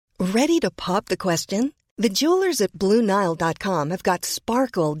Ready to pop the question? The jewelers at BlueNile.com have got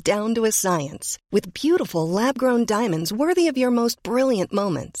sparkle down to a science with beautiful lab-grown diamonds worthy of your most brilliant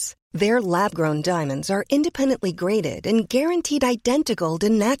moments. Their lab-grown diamonds are independently graded and guaranteed identical to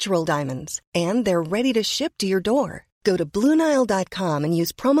natural diamonds, and they're ready to ship to your door. Go to BlueNile.com and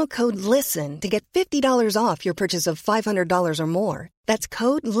use promo code LISTEN to get $50 off your purchase of $500 or more. That's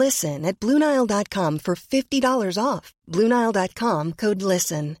code LISTEN at BlueNile.com for $50 off. BlueNile.com, code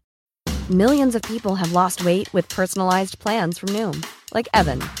LISTEN. Millions of people have lost weight with personalized plans from Noom. Like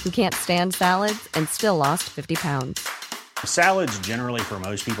Evan, who can't stand salads and still lost 50 pounds. Salads generally for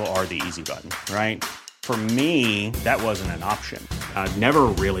most people are the easy button, right? For me, that wasn't an option. I never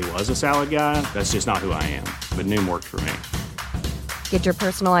really was a salad guy. That's just not who I am. But Noom worked for me. Get your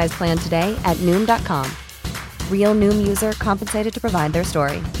personalized plan today at Noom.com. Real Noom user compensated to provide their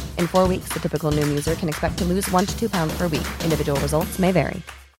story. In 4 weeks, the typical Noom user can expect to lose 1 to 2 pounds per week. Individual results may vary.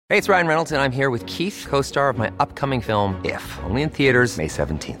 Hey, it's Ryan Reynolds, and I'm here with Keith, co-star of my upcoming film, If, only in theaters May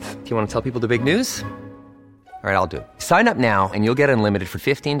 17th. Do you want to tell people the big news? All right, I'll do it. Sign up now and you'll get unlimited for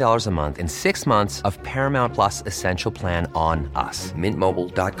 $15 a month and 6 months of Paramount Plus Essential Plan on us.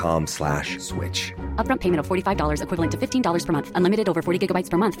 MintMobile.com/switch. Upfront payment of $45 equivalent to $15 per month. Unlimited over 40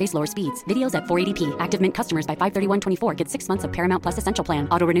 gigabytes per month. Face lower speeds. Videos at 480p. Active Mint customers by 531.24 get 6 months of Paramount Plus Essential Plan.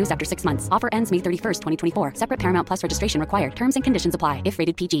 Auto renews after 6 months. Offer ends May 31st, 2024. Separate Paramount Plus registration required. Terms and conditions apply if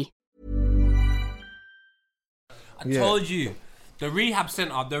rated PG. I told you, the rehab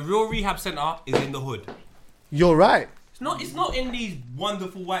center, the real rehab center is in the hood. You're right. It's not in these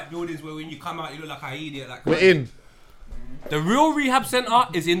wonderful white buildings where when you come out you look like an idiot. Like We're in. The real rehab center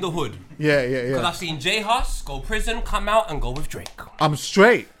is in the hood. Yeah. Because I've seen Jay Huss go prison, come out and go with Drake. I'm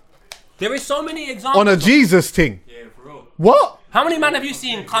straight. There is so many examples. On a Jesus thing. Yeah, for real. What? How many men have you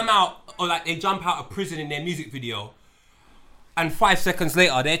seen come out or like they jump out of prison in their music video and 5 seconds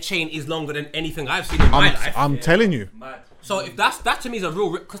later their chain is longer than anything I've seen in my life? I'm telling you. So if that to me is a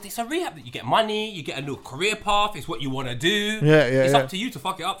real, because it's a rehab that you get money, you get a new career path, it's what you want to do. It's up to you to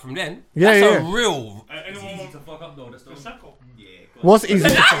fuck it up from then. That's a real. It's easy to fuck up though. That's Prosecco. Yeah. What's easy?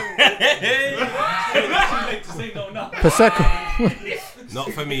 Prosecco.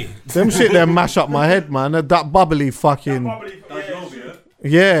 Not for me. Them shit there mash up my head, man. That bubbly fucking.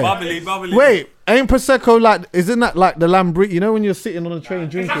 Yeah. Bubbly. Wait, ain't Prosecco like? Isn't that like the Lambrini? You know when you're sitting on a train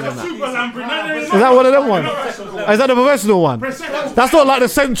drinking and that? Is that one of them ones? Is that the professional one? That's not like the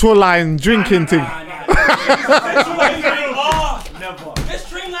Central Line drinking thing. This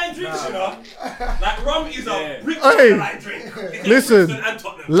train line drinks, you know, like rum is a Hey, line drink. listen,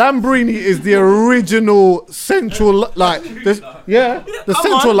 Lambrini is the original Central like the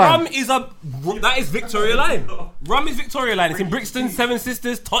Central Line. Rum is that is Victoria Line. Rum is Victoria Line. It's in Brixton, Seven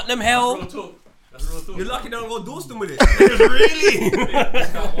Sisters, Tottenham Hell. You're lucky they don't go Dalston with it. Really?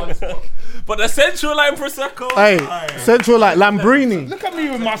 But the Central Line Prosecco. Hey, Central Line Lambrini. Look at me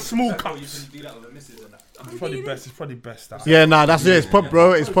with my small cups. It's probably best. That. Yeah, nah, that's it. It's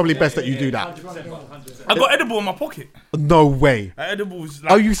probably best that you do that. I got edible in my pocket. No way. Edibles.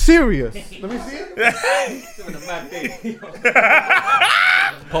 Are you serious? Let me see it.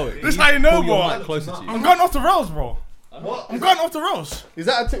 This how you know, bro. I'm going off the rails, bro. What? I'm going off the rails. Is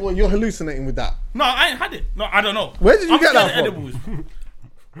that what you're hallucinating with that? No, I ain't had it. No, I don't know. Where did you get that from? Edibles.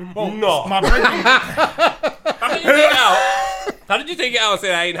 Bro, no. My brain. How did you take it out? How did you take it out and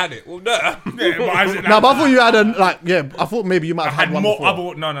say I ain't had it? Well, no. Yeah, but I thought you had I thought maybe you might have had one more.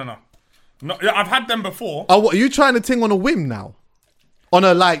 before. No. Yeah, I've had them before. Oh, what are you trying to ting on a whim now? On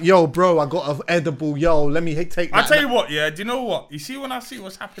a like, yo, bro, I got an edible. Yo, let me take that. I'll tell you what. Yeah, do you know what? You see when I see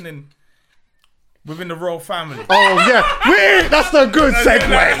what's happening within the royal family. Oh yeah, that's a good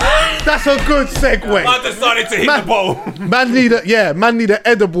segue. That's a good segue. I decided to hit the bowl. Man need an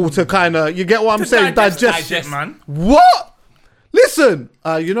edible to kind of, you get what I'm saying? Digest, man. What? Listen,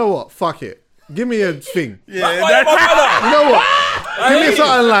 you know what? Fuck it. Give me a thing. Yeah, you know what? Give me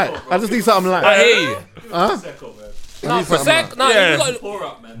something light. I just need something light. I hear you. Huh? No, Prosecco. No, you got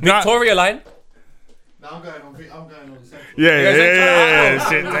Victoria Line. No, I'm going on Yeah.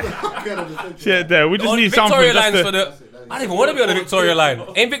 Shit there. We just need something. Victoria Line's for the. I don't even want to be on the Victoria Line.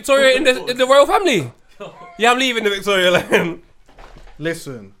 Ain't Victoria in the royal family? Yeah, I'm leaving the Victoria Line.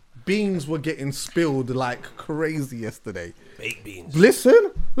 Listen, beans were getting spilled like crazy yesterday. Baked beans.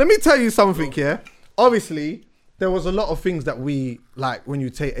 Listen, let me tell you something here. Obviously, there was a lot of things that we like when you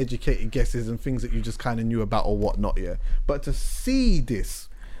take educated guesses and things that you just kind of knew about or whatnot, yeah. But to see this,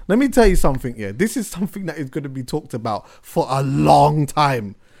 let me tell you something, yeah. This is something that is going to be talked about for a long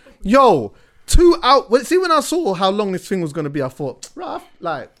time. Yo, 2 hours. See, when I saw how long this thing was going to be, I thought, rough.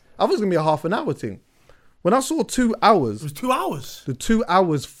 Like, I thought it was going to be a half an hour thing. When I saw 2 hours, It was 2 hours. the 2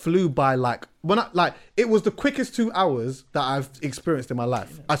 hours flew by it was the quickest 2 hours that I've experienced in my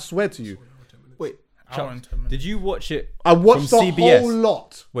life. I swear to you. Wait, Hour and 10 minutes. Did you watch it? I watched from the CBS? whole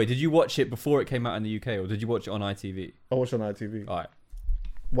lot. Wait, did you watch it before it came out in the UK, or did you watch it on ITV? I watched on ITV. All right,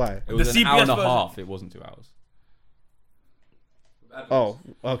 Why? it was The an hour and a CBS version. half. It wasn't 2 hours. Oh,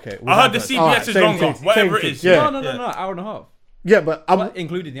 okay. I heard the CBS is same longer. thing, Whatever same it thing. is. Yeah. No, hour and a half. Yeah, but I'm But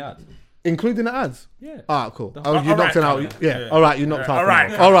including the ads. including the ads. Yeah. All right, cool. The- Oh, you All knocked right, it out. Callum. Yeah. Yeah. All right, you knocked out. All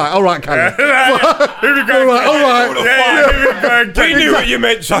right, All right, Callum. Here we go. All right. Yeah, here we go. We knew what you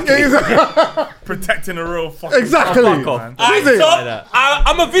meant, Chucky. Protecting a real fucking Exactly. fuck off, man. Is it?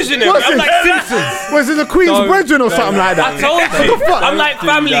 I'm a visionary. What's I'm it? like Simpsons. Was it the Queen's Don't- Brethren or something like I that? told you. What the fuck? I'm like Do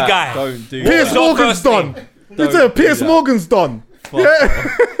Family that. Guy. Don't do Piers was your Morgan's first thing? done. You said Piers that. Morgan's done. Yeah.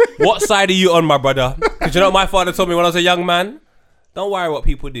 What side are you on, my brother? Because you know what my father told me when I was a young man? Don't worry what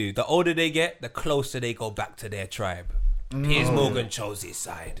people do. The older they get, the closer they go back to their tribe. Piers Morgan chose his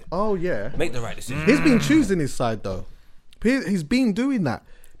side. Oh yeah. Make the right decision. He's been choosing his side though. He's been doing that.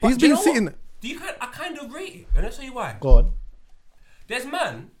 He's But do you been know sitting. what? I kind of rate it. And I'll tell you why. Go on. There's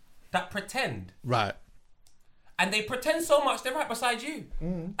men that pretend. Right. And they pretend so much, they're right beside you.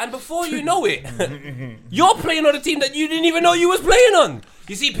 And before you know it, you're playing on a team that you didn't even know you was playing on.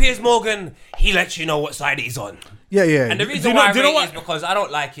 You see Piers Morgan, he lets you know what side he's on. Yeah, yeah. And the reason why I rate it is because I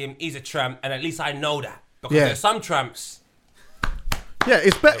don't like him, he's a tramp, and at least I know that. Because Yeah. there's some tramps. Yeah,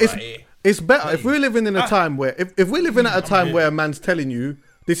 it's better. Right. It's better if we're living in a time where if we're living at a time where a man's telling you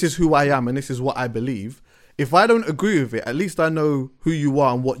this is who I am and this is what I believe. If I don't agree with it, at least I know who you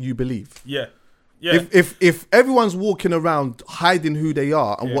are and what you believe. Yeah. Yeah. If everyone's walking around hiding who they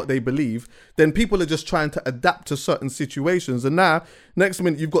are and what they believe, then people are just trying to adapt to certain situations. And now, next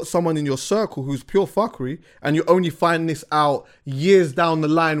minute, you've got someone in your circle who's pure fuckery, and you only find this out years down the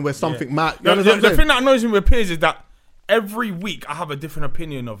line where something might. You No, understand what I'm the saying? thing that annoys me with Piers is that every week I have a different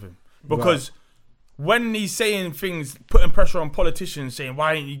opinion of him. Because when he's saying things, putting pressure on politicians, saying,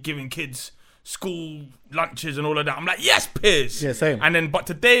 why ain't you giving kids school lunches and all of that? I'm like, yes, Piers. Yeah, same. And then, but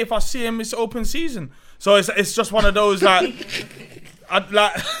today, if I see him, it's open season. So it's just one of those, like,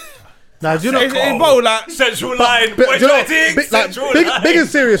 Now, do you know? Central line. But, What do you do know, I think? big, like, Central big, line. big and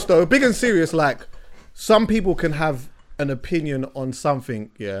serious though. Big and serious. Like, some people can have an opinion on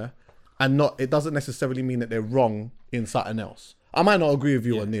something, yeah, and not. It doesn't necessarily mean that they're wrong in something else. I might not agree with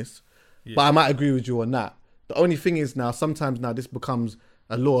you on this, but I might agree with you on that. The only thing is now, sometimes now this becomes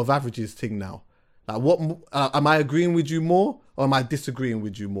a law of averages thing now. Like, what am I agreeing with you more, or am I disagreeing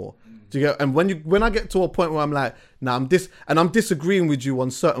with you more? Do you get? And when I get to a point where I'm like, nah, I'm disagreeing with you on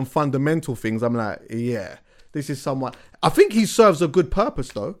certain fundamental things, I'm like, yeah, this is someone. I think he serves a good purpose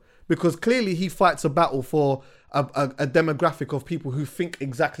though, because clearly he fights a battle for a demographic of people who think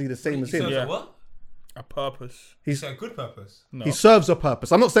exactly the same as him. Serves a what? a purpose. He's a good purpose. No. He serves a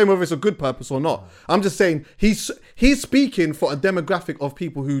purpose. I'm not saying whether it's a good purpose or not. I'm just saying he's speaking for a demographic of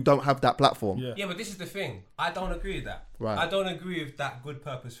people who don't have that platform. Yeah, but this is the thing. I don't agree with that. Right. I don't agree with that good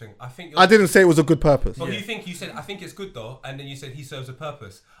purpose thing. I think I didn't say it was a good purpose. But you said I think it's good though, and then you said he serves a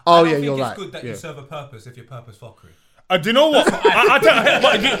purpose. Oh, I don't yeah, think you're it's right. good that Yeah. you serve a purpose if your purpose fuckery. Do you know what? I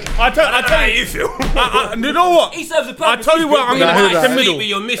tell you, you feel. do you know what? He serves a purpose. I tell you what, I'm gonna catch the Sleep middle. with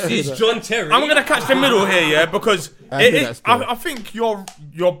your missus, John Terry. I'm gonna catch the middle here, yeah, because I hear that still. I think you're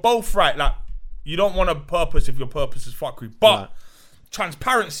both right. Like, you don't want a purpose if your purpose is fuckery, but Right.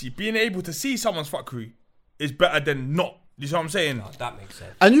 transparency, being able to see someone's fuckery, is better than not. You see what I'm saying? That makes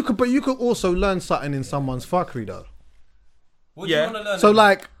sense. And you could also learn something in someone's fuckery though. What do you want to learn? So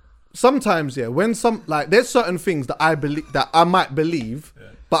like sometimes, yeah, when there's certain things that I believe that I might believe,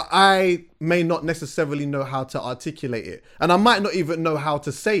 but I may not necessarily know how to articulate it, and I might not even know how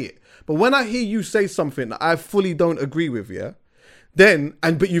to say it. But when I hear you say something that I fully don't agree with, yeah,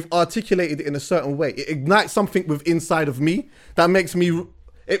 but you've articulated it in a certain way, it ignites something inside of me that makes me.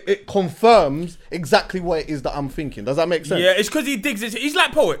 It confirms exactly what it is that I'm thinking. Does that make sense? Yeah, it's because he digs his. He's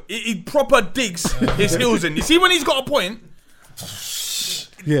like poet. He proper digs his heels in. You see when he's got a point.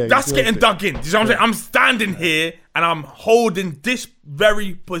 Yeah, That's getting dug in. You know what I'm saying? I'm standing here and I'm holding this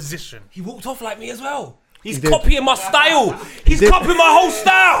very position. He walked off like me as well. He's did. copying my style. He's did. copying my whole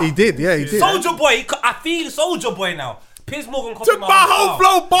style. He did, yeah, he did. Soldier Boy. I feel Soldier Boy now. Piers Morgan copied Took my whole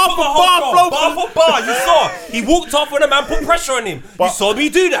flow, bar for bar. You saw. He walked off when a man put pressure on him. You saw me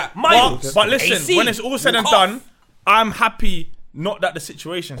do that. But listen, AC, when it's all said and walk done, off. I'm happy, not that the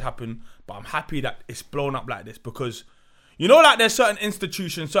situations happen, but I'm happy that it's blown up like this because, you know, like there's certain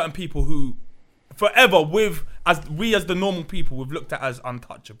institutions, certain people who forever as the normal people, we've looked at as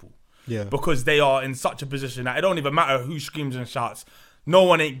untouchable. Yeah. Because they are in such a position that it don't even matter who screams and shouts. No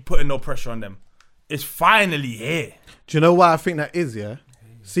one ain't putting no pressure on them. is finally here. Do you know why I think that is, yeah?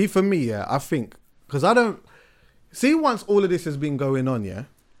 See, for me, yeah, I think, because I don't, see, once all of this has been going on, yeah,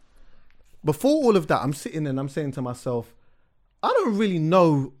 before all of that, I'm sitting and I'm saying to myself, I don't really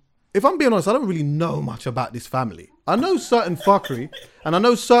know, if I'm being honest, I don't really know much about this family. I know certain fuckery and I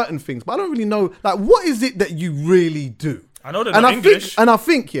know certain things, but I don't really know, like, what is it that you really do? I know they're not English. And I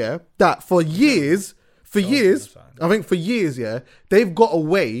think, yeah, that for years, yeah, they've got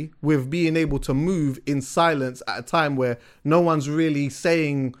away with being able to move in silence at a time where no one's really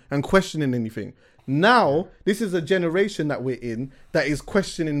saying and questioning anything. Now, this is a generation that we're in that is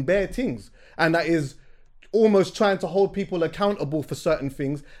questioning bare things and that is almost trying to hold people accountable for certain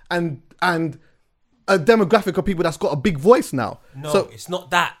things and a demographic of people that's got a big voice now. No, so, it's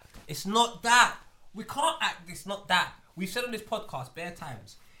not that. It's not that. We can't act. It's not that. We've said on this podcast bare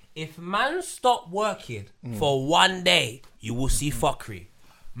times, if man stop working for one day, you will see fuckery.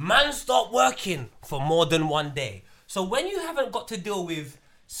 Man stop working for more than one day. So when you haven't got to deal with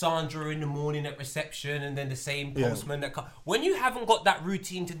Sandra in the morning at reception and then the same postman that when you haven't got that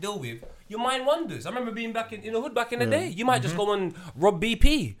routine to deal with, your mind wanders. I remember being back in the hood back in the day. You might just go and rob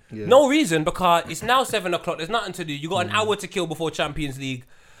BP. No reason, because it's now 7 o'clock. There's nothing to do. You got an hour to kill before Champions League.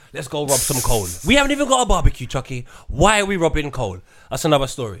 Let's go rob some coal. We haven't even got a barbecue, Chucky. Why are we robbing coal? That's another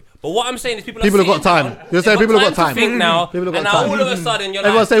story. But what I'm saying is people have got time. You're saying people have got time. To think now, people have got and now time. all of a sudden you're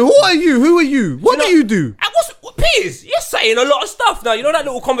everyone like, say, "Who are you? Who are you? What do you do?" Piers, you're saying a lot of stuff now. You know that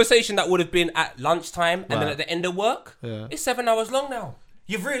little conversation that would have been at lunchtime and then at the end of work? Yeah. It's 7 hours long now.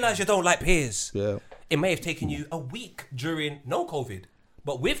 You've realised you don't like Piers. Yeah. It may have taken you a week during no COVID.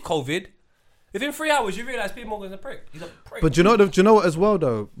 But with COVID, within 3 hours, you realise Piers Morgan's a prick. He's a prick. But do you know what as well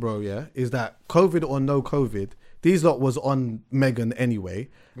though, bro, yeah? Is that COVID or no COVID, these lot was on Meghan anyway.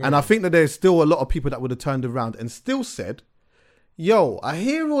 Yeah. And I think that there's still a lot of people that would have turned around and still said, yo, I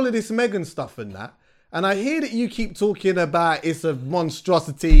hear all of this Meghan stuff and that. And I hear that you keep talking about it's a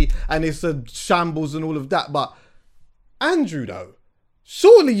monstrosity and it's a shambles and all of that. But Andrew, though,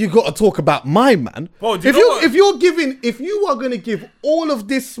 surely you got to talk about my man. Well, if you are going to give all of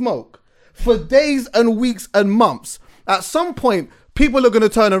this smoke for days and weeks and months, at some point people are going to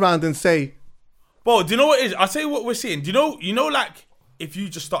turn around and say, "Bro, do you know what it is? I'll tell you what we're seeing. Do you know, like if you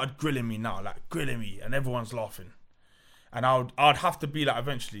just started grilling me now, like grilling me, and everyone's laughing, and I'd have to be like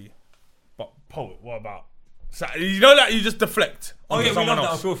eventually." But poet, what about? So, you know that you just deflect. Oh yeah, we love else.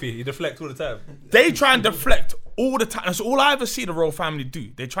 that on Filthy. You deflect all the time. They try and deflect all the time. That's all I ever see the royal family do.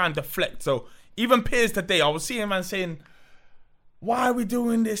 They try and deflect. So even Piers today, I was seeing a man saying, "Why are we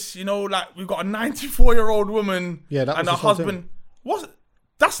doing this? You know, like we've got a 94-year-old woman and her husband.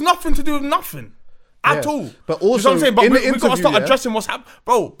 That's nothing to do with nothing at all." But also, you know what I'm saying? But we got to start yeah? addressing what's happening,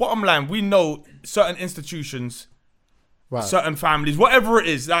 bro. Bottom line, we know certain institutions. Right. Certain families, whatever it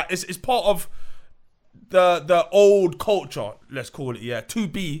is, that it's part of the old culture, let's call it, to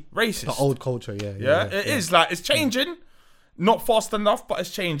be racist. The old culture, it is like it's changing, not fast enough, but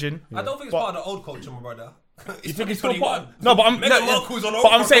it's changing. I don't think it's part of the old culture, my brother. You think it's still part? No, but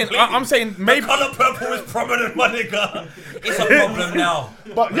I'm saying maybe the colour purple is prominent, my nigga. It's a problem now.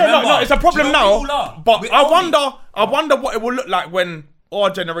 But no, it's a problem now. But I wonder what it will look like when our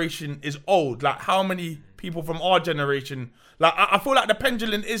generation is old. Like how many people from our generation, like I feel like the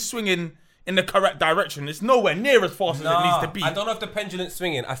pendulum is swinging in the correct direction. It's nowhere near as fast as it needs to be. I don't know if the pendulum's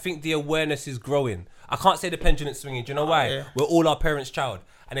swinging. I think the awareness is growing. I can't say the pendulum's swinging. Do you know why? Yeah. We're all our parents' child.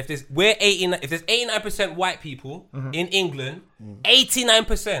 And if there's 89% white people in England,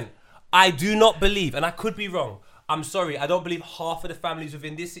 89%, I do not believe, and I could be wrong, I'm sorry, I don't believe half of the families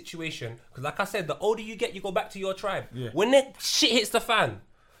within this situation, because like I said, the older you get, you go back to your tribe. Yeah. When that shit hits the fan,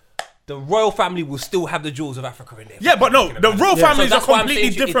 the royal family will still have the jewels of Africa in there. Yeah, but no, the royal family is a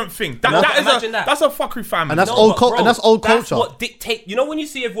completely different thing. That's a fuckery family. And that's old culture. That's what dictate. You know when you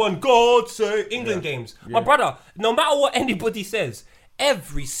see everyone, God say England games. Yeah. My brother, no matter what anybody says,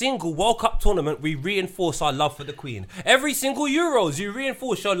 every single World Cup tournament, we reinforce our love for the Queen. Every single Euros, you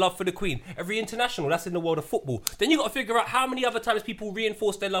reinforce your love for the Queen. Every international, that's in the world of football. Then you got to figure out how many other times people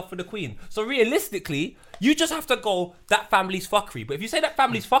reinforce their love for the Queen. So realistically, you just have to go, that family's fuckery. But if you say that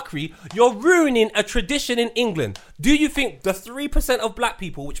family's fuckery, you're ruining a tradition in England. Do you think the 3% of black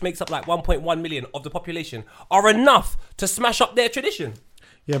people, which makes up like 1.1 million of the population, are enough to smash up their tradition?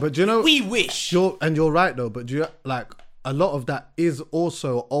 Yeah, but do you know... We wish. You're right though, but do you like... A lot of that is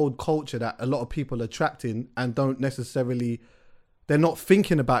also old culture that a lot of people are trapped in and don't necessarily, they're not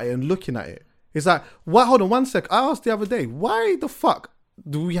thinking about it and looking at it. It's like, hold on one sec. I asked the other day, why the fuck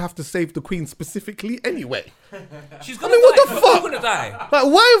do we have to save the Queen specifically anyway? She's gonna die. What the fuck? She's gonna die. Like,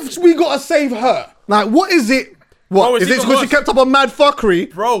 why have we got to save her? Like, what is it What? Bro, it's Is it even because she worse. kept up on mad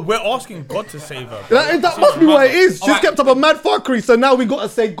fuckery? Bro, we're asking God to save her. That must be what it is. She's Alright. kept up on mad fuckery, so now we gotta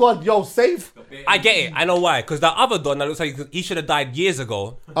say, God, yo, save. I get it. I know why. Because that other Don that looks like he should have died years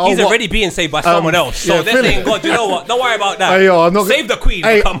ago. Oh, He's what? already being saved by someone else. So yeah, they're Philip. saying, God, you know what? Don't worry about that. Hey, yo, I'm not Save the Queen.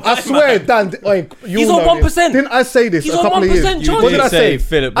 Hey, Come I on, swear, man. Dan. Like, you He's know on this. 1%. Didn't I say this He's a on couple of 1% years? chance. What did I say?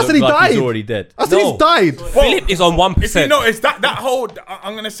 Philip I said he looked like died. he's already dead. I said No. he's died. Philip is on 1%. If you notice that whole,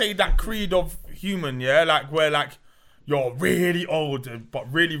 I'm gonna say that creed of human, yeah, like where like you're really old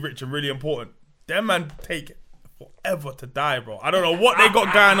but really rich and really important. Them man take forever to die, bro. I don't know what they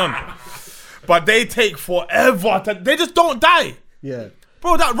got going on, but they take forever to. They just don't die, Yeah.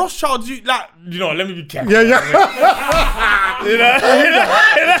 bro. That Rothschild, let me be careful. Yeah, yeah.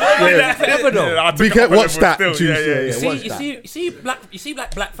 Forever though. I took Be it careful. up Watch on that, them, Juice. still, Yeah, See, watch you that. see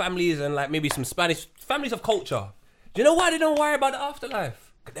black families and like maybe some Spanish families of culture. Do you know why they don't worry about the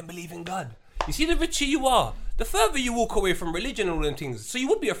afterlife? Because they believe in God. You see, the richer you are, the further you walk away from religion and all them things. So you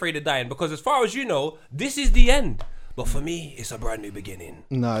would be afraid of dying because as far as you know, this is the end. But for me, it's a brand new beginning.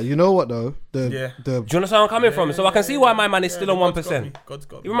 Nah, you know what though? Yeah. Do you understand where I'm coming from? So I can see why my man is still on 1%. God's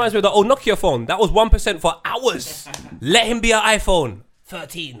got me. It reminds me of the old Nokia phone. That was 1% for hours. Let him be an iPhone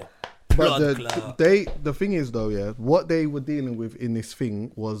 13. But Blood clot. the thing is though, yeah, what they were dealing with in this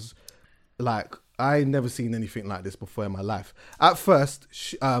thing was like I never seen anything like this before in my life. At first,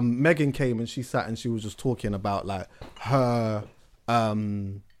 Megan came and she sat and she was just talking about like her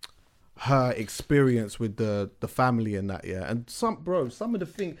experience with the family and that, yeah. And some of the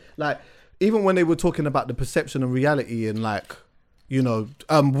thing, like even when they were talking about the perception and reality and like, you know,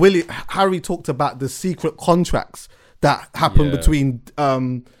 Harry talked about the secret contracts that happened between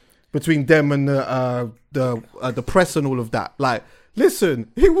them and the press and all of that. Like, listen,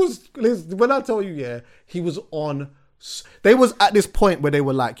 when I tell you, yeah, he was on. They was at this point where they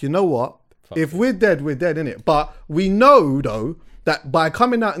were like, you know what? If we're dead, innit? But we know though that by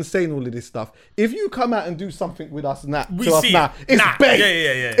coming out and saying all of this stuff, if you come out and do something with us now, it's bait.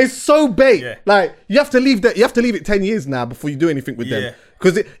 Yeah. It's so bait. Yeah. Like you have to leave it 10 years now before you do anything with them.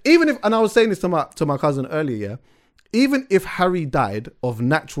 Because even if, and I was saying this to my cousin earlier, yeah, even if Harry died of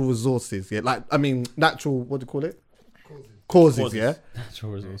natural resources, yeah, like I mean natural, what do you call it? Causes, yeah.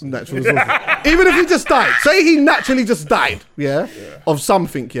 Natural resources. Even if he just died, say he naturally just died, yeah, of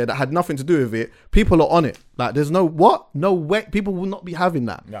something, yeah, that had nothing to do with it. People are on it. Like, there's no way. People will not be having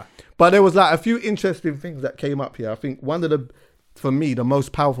that. Yeah. But there was like a few interesting things that came up here. I think one of for me, the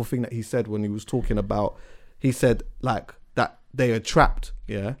most powerful thing that he said when he was talking about, he said like that they are trapped,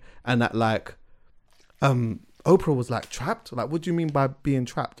 yeah, and that like, Oprah was like trapped. Like, what do you mean by being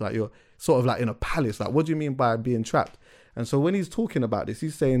trapped? Like you're sort of like in a palace. Like, what do you mean by being trapped? And so when he's talking about this,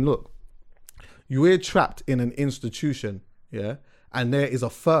 he's saying, look, you're trapped in an institution, yeah? And there is a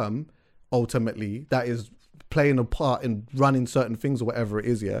firm, ultimately, that is playing a part in running certain things or whatever it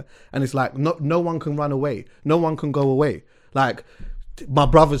is, yeah? And it's like, no one can run away. No one can go away. Like, my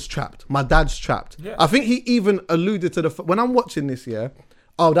brother's trapped. My dad's trapped. Yeah. I think he even alluded to when I'm watching this, yeah?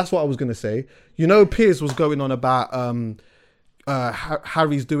 Oh, that's what I was going to say. You know, Piers was going on about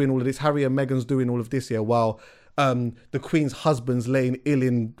Harry's doing all of this. Harry and Meghan's doing all of this, yeah, while... the Queen's husband's laying ill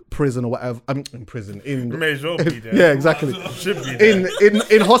in prison or whatever. I mean, in prison. May as well be there. Yeah, exactly. Should be there.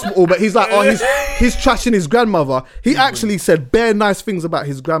 In hospital, but he's like, he's trashing his grandmother. He actually said bare nice things about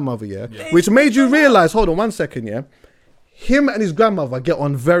his grandmother, yeah, which made you realise. Hold on, 1 second, yeah. Him and his grandmother get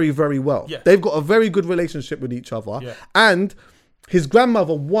on very, very well. Yeah. They've got a very good relationship with each other, and his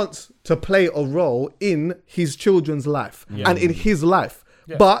grandmother wants to play a role in his children's life and in his life,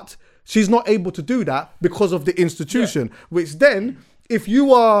 but she's not able to do that because of the institution, which then, if you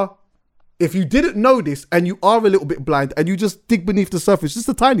didn't know this and you are a little bit blind and you just dig beneath the surface just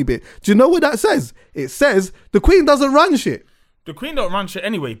a tiny bit, do you know what that says? It says the Queen doesn't run shit. The Queen don't run shit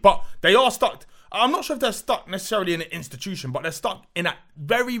anyway, but they are stuck. I'm not sure if they're stuck necessarily in an institution, but they're stuck in a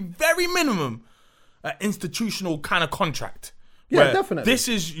very, very minimum institutional kind of contract. Yeah, definitely. This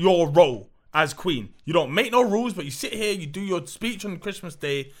is your role as Queen. You don't make no rules, but you sit here, you do your speech on Christmas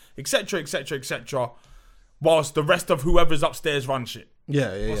Day, etc., etc., etc., whilst the rest of whoever's upstairs run shit.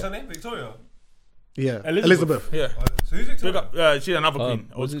 Yeah. What's her name? Victoria? Yeah. Elizabeth. Yeah. So who's Victoria? She's another queen.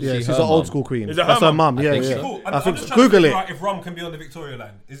 Yeah, she's an old school queen. Is it her That's her mum? mum. Yeah. Cool. I think I'm just Google trying to it. figure out if Rum can be on the Victoria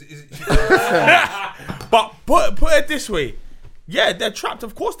line. But put it this way. Yeah, they're trapped.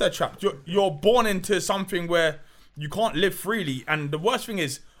 Of course they're trapped. You're born into something where you can't live freely. And the worst thing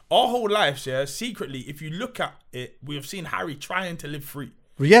is, our whole lives, yeah, secretly, if you look at it, we have seen Harry trying to live free.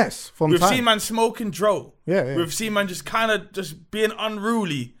 Yes, We've seen man smoking dro. Yeah. We've seen man just kind of just being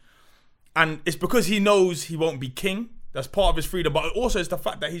unruly. And it's because he knows he won't be king. That's part of his freedom. But also it's the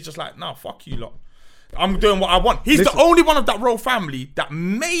fact that he's just like, nah, fuck you lot. I'm doing what I want. He's Listen. the only one of that royal family that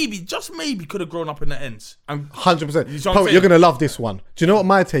maybe, just maybe, could have grown up in the ends. 100%. You see what I'm saying? You're gonna love this one. Do you know what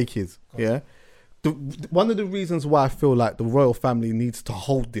my take is? Yeah. One of the reasons why I feel like the royal family needs to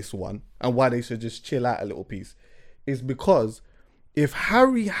hold this one and why they should just chill out a little piece is because if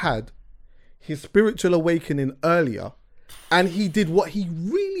Harry had his spiritual awakening earlier and he did what he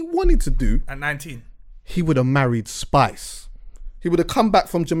really wanted to do At 19. he would have married Spice. He would have come back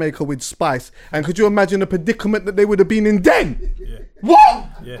from Jamaica with Spice. And could you imagine the predicament that they would have been in then? Yeah. What?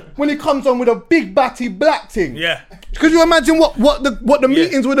 Yeah. When he comes on with a big batty black thing. Yeah. Could you imagine what the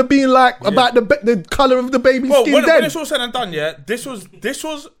meetings would have been like about the colour of the baby's Well, skin when then? it's all said and done, yeah, this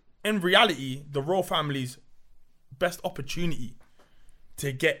was in reality the royal family's best opportunity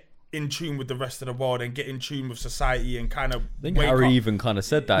to get in tune with the rest of the world and get in tune with society and kind of I think wake Harry up. even kind of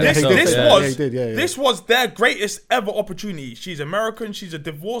said that. Yeah, he himself. did. Yeah. This was their greatest ever opportunity. She's American. She's a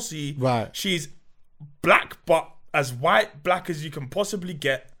divorcee. Right. She's black, but as black as you can possibly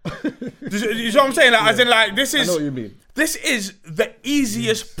get. You know what I'm saying? Like, as in, like, this is. I know what you mean. This is the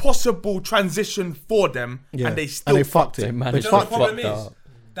easiest possible transition for them, Yeah. and they still and they fucked it. They They managed You know what fucked the it. problem fucked is? up.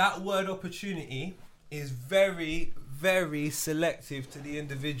 That word opportunity is very, very selective to the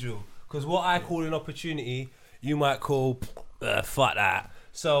individual. Because what I call an opportunity, you might call, fuck that.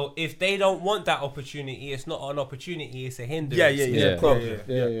 So if they don't want that opportunity, it's not an opportunity, it's a hindrance. Yeah. It's a problem.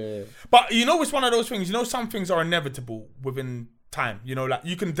 Yeah. But you know, it's one of those things. You know, some things are inevitable within time. You know, like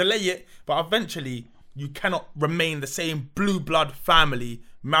you can delay it, but eventually you cannot remain the same blue blood family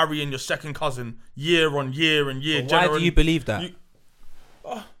marrying your second cousin year on year and year. Why do you believe that? It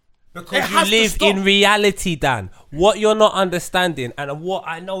Because has to you live stop. in reality, Dan. What you're not understanding, and what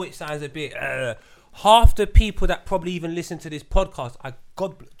I know it sounds a bit. Half the people that probably even listen to this podcast,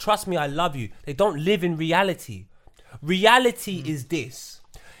 God trust me, I love you. They don't live in reality. Reality is this: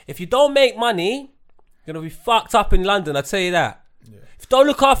 if you don't make money, you're gonna be fucked up in London. I tell you that. If you don't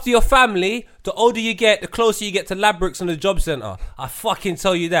look after your family, the older you get, the closer you get to Ladbrokes and the job centre. I fucking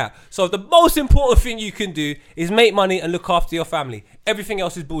tell you that. So the most important thing you can do is make money and look after your family. Everything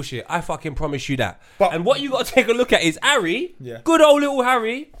else is bullshit. I fucking promise you that. And what you got to take a look at is Harry. Yeah. Good old little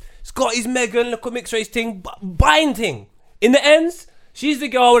Harry. He's got his Meghan, look at mixed race thing, buying thing. In the ends, she's the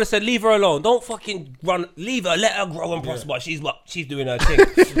girl I would have said, leave her alone. Don't fucking run. Leave her. Let her grow and prosper. She's doing her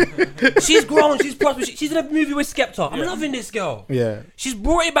thing. She's grown. She's prosperous. She's in a movie with Skepta. I'm loving this girl. Yeah. She's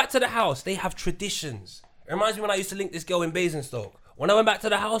brought it back to the house. They have traditions. It reminds me when I used to link this girl in Basingstoke. When I went back to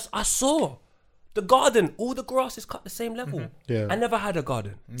the house, I saw the garden. All the grass is cut the same level. Yeah. I never had a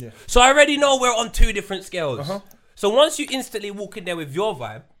garden. Yeah. So I already know we're on two different scales. So once you instantly walk in there with your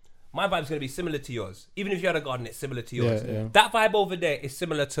vibe, my vibe's going to be similar to yours. Even if you had a garden, it's similar to yours. Yeah. That vibe over there is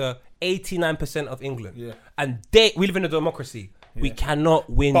similar to 89% of England. Yeah. And we live in a democracy. We cannot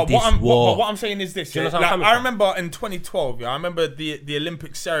win But this what war. I'm saying is this. Do you Yeah, understand where I'm like, coming I from? remember in 2012. Yeah, I remember the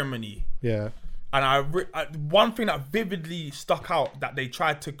Olympic ceremony. Yeah. And one thing that vividly stuck out that they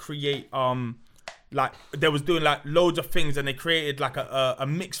tried to create, like they was doing like loads of things, and they created like a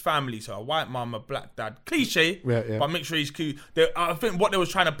mixed family, so a white mom, a black dad, cliche, Yeah. but make sure he's cute. I think what they was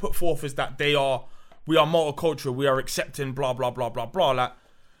trying to put forth is that we are multicultural, we are accepting, blah blah blah blah blah. Like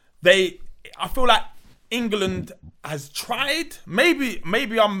I feel like England has tried. Maybe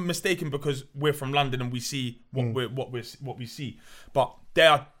I'm mistaken because we're from London and we see what we see, but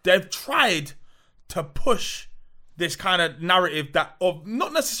they've tried to push this kind of narrative that of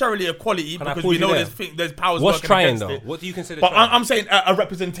not necessarily equality, Can I because pause we you know there? there's powers What's working trying against though? it. What do you consider But trying? I'm saying a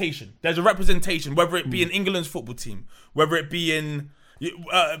representation. There's a representation, whether it be in England's football team, whether it be in.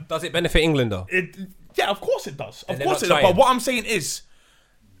 Does it benefit England though? Yeah, of course it does. Of they're course not it does. But trying. what I'm saying is,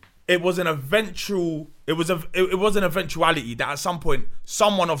 it was an eventual. It was an eventuality that at some point,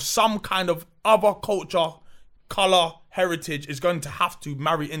 someone of some kind of other culture, color, heritage is going to have to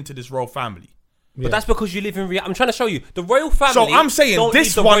marry into this royal family. But that's because you live in I'm trying to show you the royal family. So I'm saying don't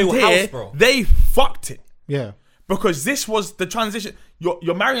this need the one royal here, house, bro. they fucked it. Yeah. Because this was the transition.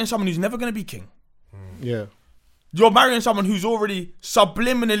 You're marrying someone who's never going to be king. Yeah. You're marrying someone who's already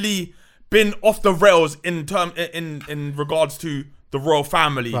subliminally been off the rails in regards to the royal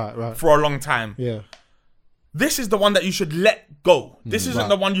family Right. for a long time. Yeah. This is the one that you should let go. This isn't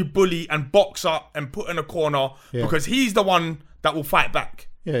the one you bully and box up and put in a corner, because he's the one that will fight back.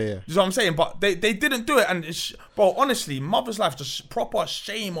 Yeah. You know what I'm saying? But they didn't do it, and bro, honestly, Mother's Life, just proper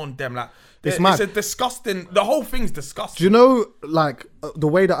shame on them. Like It's it's mad. a disgusting. The whole thing's disgusting. Do you know, like, the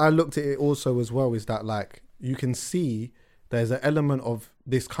way that I looked at it also as well is that, like, you can see there's an element of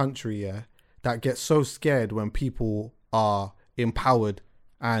this country, yeah, that gets so scared when people are empowered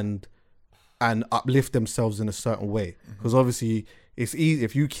and uplift themselves in a certain way. Because obviously it's easy.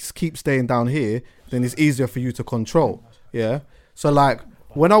 If you keep staying down here, then it's easier for you to control. Yeah. So like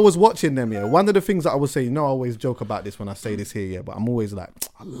when I was watching them, yeah, one of the things that I would say, I always joke about this when I say this here, yeah, but I'm always like,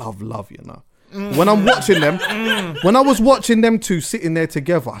 I love, you know. When I'm watching them, when I was watching them two sitting there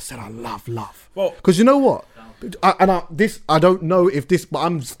together, I said, I love. Well, because you know what? I don't know if this,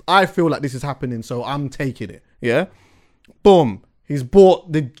 but I feel like this is happening, so I'm taking it. Yeah. Boom. He's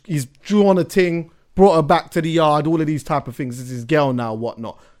drawn a thing, brought her back to the yard, all of these type of things. This is his girl now,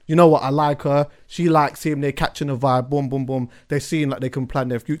 whatnot. You know what? I like her. She likes him. They're catching a vibe. Boom, boom, boom. They're seeing like they can plan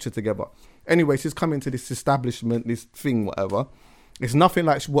their future together. Anyway, she's coming to this establishment, this thing, whatever. It's nothing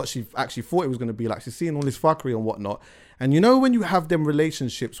like what she actually thought it was going to be like. She's seeing all this fuckery and whatnot. And you know when you have them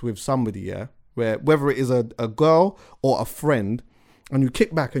relationships with somebody, yeah, where whether it is a girl or a friend, and you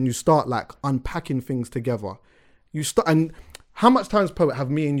kick back and you start like unpacking things together. And how much times, Poet,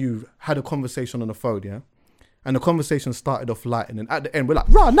 have me and you had a conversation on the phone, yeah? And the conversation started off light, and then at the end we're like,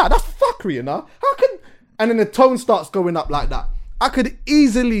 that's fuckery, you know? How can... And then the tone starts going up like that. I could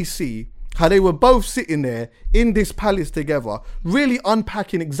easily see how they were both sitting there in this palace together, really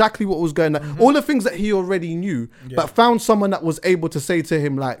unpacking exactly what was going on. Mm-hmm. All the things that he already knew, but found someone that was able to say to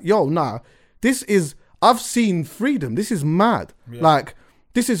him like, yo, I've seen freedom. This is mad. Yeah. Like,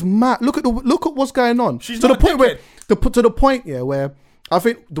 this is mad. Look at what's going on. To the point where I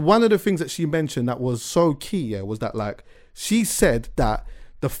think one of the things that she mentioned that was so key, was that like she said that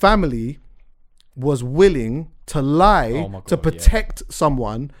the family was willing to lie to protect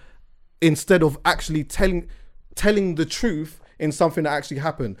someone instead of actually telling the truth in something that actually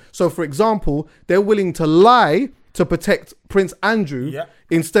happened. So, for example, they're willing to lie to protect Prince Andrew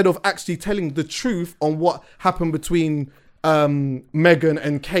instead of actually telling the truth on what happened between Meghan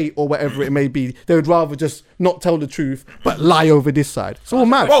and Kate or whatever it may be. They would rather just not tell the truth but lie over this side. It's all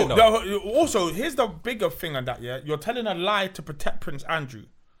mad. Well, also, here's the bigger thing on that, yeah? You're telling a lie to protect Prince Andrew,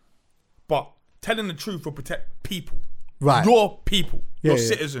 but telling the truth will protect people. Right. Your people. Your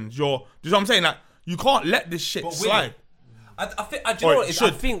citizens. You know what I'm saying? Like, you can't let this shit slide.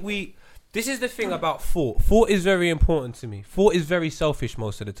 This is the thing about thought. Thought is very important to me. Thought is very selfish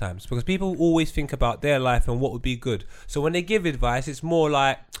most of the times because people always think about their life and what would be good. So when they give advice, it's more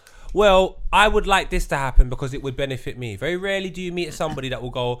like, well, I would like this to happen because it would benefit me. Very rarely do you meet somebody that will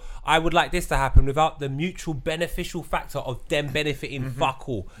go, I would like this to happen without the mutual beneficial factor of them benefiting fuck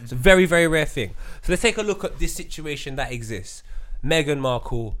all. It's a very, very rare thing. So let's take a look at this situation that exists. Meghan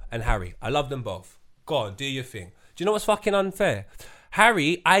Markle and Harry. I love them both. Go on, do your thing. Do you know what's fucking unfair?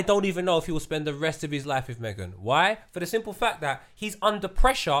 Harry, I don't even know if he will spend the rest of his life with Meghan. Why? For the simple fact that he's under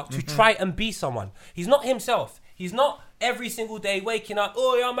pressure to try and be someone. He's not himself. He's not every single day waking up,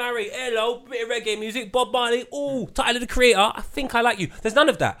 oh, I'm Harry, hello, bit of reggae music, Bob Marley, oh, Tyler the Creator, I think I like you. There's none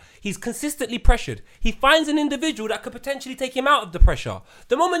of that. He's consistently pressured. He finds an individual that could potentially take him out of the pressure.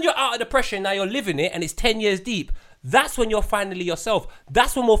 The moment you're out of the pressure and now you're living it and it's 10 years deep, that's when you're finally yourself.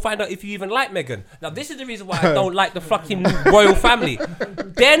 That's when we'll find out if you even like Meghan. Now, this is the reason why I don't like the fucking royal family.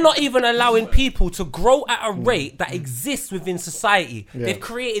 They're not even allowing people to grow at a rate that exists within society. Yeah. They've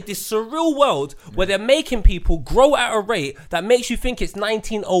created this surreal world where they're making people grow at a rate that makes you think it's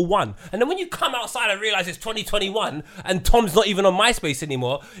 1901. And then when you come outside and realize it's 2021 and Tom's not even on MySpace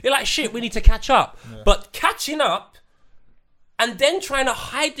anymore, you're like, shit, we need to catch up. Yeah. But catching up and then trying to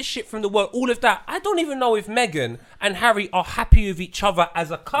hide the shit from the world, all of that. I don't even know if Meghan and Harry are happy with each other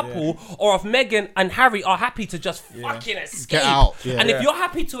as a couple, or if Meghan and Harry are happy to just fucking escape. Get out. Yeah. And if you're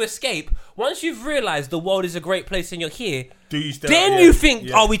happy to escape, once you've realised the world is a great place and you're here, then you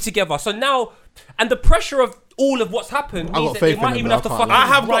think, are we together? So now, and the pressure of all of what's happened means that they might even have to fucking I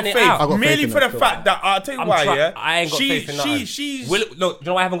have run got it faith, out. merely for the fact that, I'll tell you why, I ain't got faith in nothing. Look, you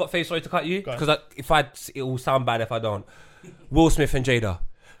know why I haven't got faith? Sorry to cut you. Because it will sound bad if I don't. Will Smith and Jada.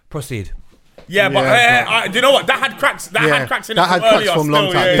 Proceed. Yeah, but do you know what? That had cracks. That had cracks in it from earlier. From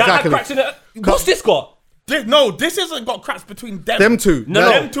long time. That had cracks in it. What's this got? This hasn't got cracks between them. Them two.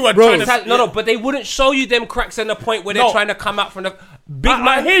 Them two are trying to... No, but they wouldn't show you them cracks in the point where they're trying to come out from the... Big man.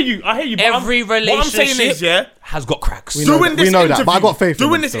 I hear you. Every relationship what I'm saying is, has got cracks. We know that, but I got faith in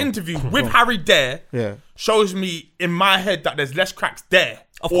doing this interview with Harry there shows me in my head that there's less cracks there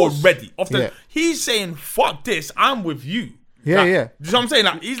already. He's saying, fuck this, I'm with you. Yeah. You know what I'm saying?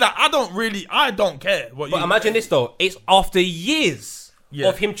 Like, he's like, I don't care. But imagine this though. It's after years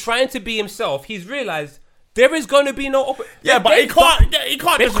of him trying to be himself, he's realised there is going to be no... but he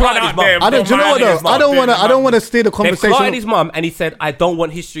can't just run out there. I don't want to steer the conversation. They've clotted his mum and he said, I don't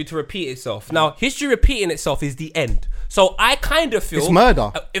want history to repeat itself. Now, history repeating itself is the end. So I kind of feel... It's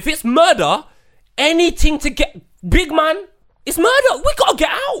murder. If it's murder, anything to get... Big man, it's murder. We got to get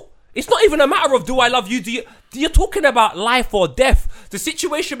out. It's not even a matter of do I love you? You're talking about life or death. The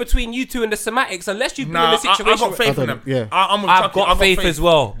situation between you two and the Somatics, unless you've been in a situation. I've got faith in them. Yeah. I've got faith as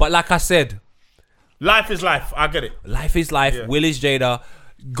well. But like I said, life is life. I get it. Life is life. Yeah. Will is Jada.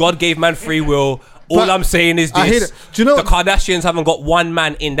 God gave man free will. All But I'm saying is I hear this: that. Do you know the Kardashians haven't got one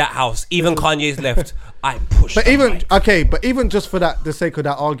man in that house. Even Kanye's left. I push. But even just for that, the sake of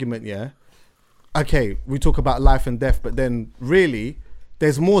that argument, yeah. Okay, we talk about life and death, but then really,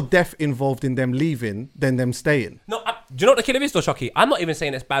 there's more death involved in them leaving than them staying. No, do you know what the killer is though, Shocky? I'm not even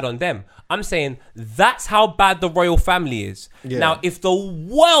saying it's bad on them. I'm saying that's how bad the royal family is. Yeah. Now, if the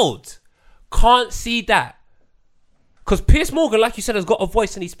world can't see that, because Piers Morgan, like you said, has got a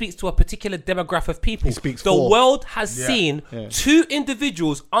voice and he speaks to a particular demographic of people. He speaks the for. world has seen two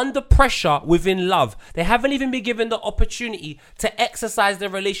individuals under pressure within love. They haven't even been given the opportunity to exercise their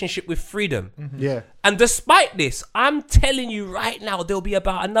relationship with freedom. Yeah. And despite this, I'm telling you right now, there'll be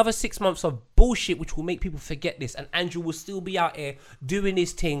about another 6 months of bullshit which will make people forget this. And Andrew will still be out here doing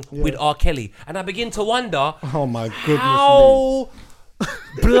his thing with R. Kelly. And I begin to wonder, Oh my goodness. how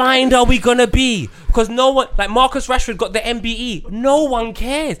blind are we gonna be? Because no one, like Marcus Rashford got the MBE. No one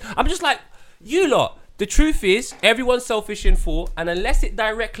cares. I'm just like, you lot. The truth is, everyone's selfish in full, and unless it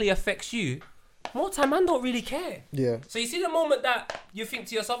directly affects you, more time, man don't really care. Yeah. So you see the moment that you think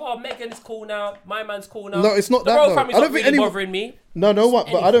to yourself, oh, Megan's cool now, my man's cool now. No, it's not the that, royal though. family's I don't not think really anyone- bothering me. No, but I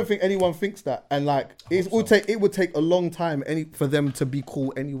Anything. don't think anyone thinks that. And like, it would take a long time for them to be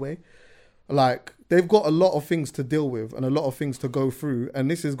cool anyway. Like, they've got a lot of things to deal with and a lot of things to go through, and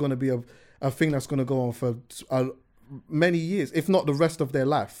this is going to be a thing that's going to go on for many years, if not the rest of their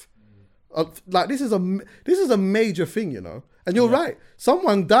life. Like, this is a major thing, you know. And you're right.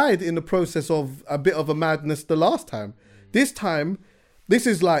 Someone died in the process of a bit of a madness the last time. This time, this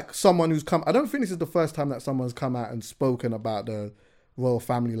is like someone who's come. I don't think this is the first time that someone's come out and spoken about the royal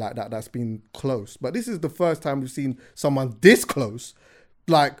family like that. That's been close, but this is the first time we've seen someone this close,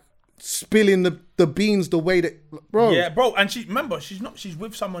 like spilling the beans the way that, bro. Yeah, bro. And she's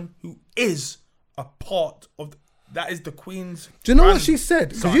with someone who is a part of. That is the Queen's. Do you know what she said?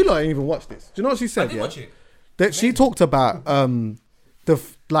 Because you lot ain't even watched this. Do you know what she said? I did watch it. That she talked about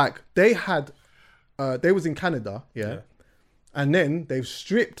they was in Canada, and then they've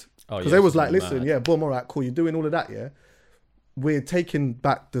stripped because they was like, listen, boom, all right, cool, you're doing all of that, we're taking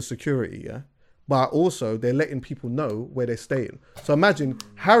back the security, but also they're letting people know where they're staying. So imagine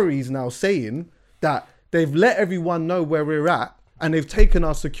Harry's now saying that they've let everyone know where we're at and they've taken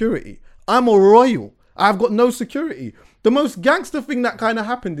our security. I'm a royal. I've got no security. The most gangster thing that kind of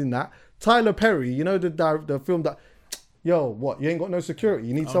happened in that, Tyler Perry, you know, the film that, yo, what, you ain't got no security,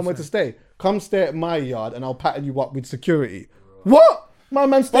 you need somewhere to stay, come stay at my yard and I'll pattern you up with security. What? My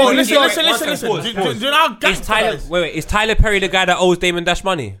man staying in his yard. Listen. Do you know how gangster that is? Wait, is Tyler Perry the guy that owes Damon Dash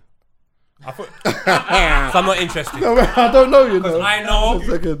money? So I'm not interested. No, I don't know, you know. I know.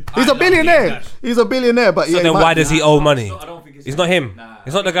 He's a billionaire. He's a billionaire, but So then why does he owe money? I don't think It's not him.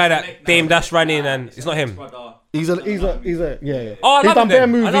 It's not the guy that Dame Dash ran in, and it's not him. He's a yeah. Oh, I he's love done him bare then. I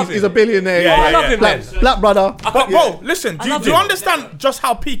movies. love He's him. a billionaire. Yeah, I love him then. Black brother. But bro, listen, do love you him. understand just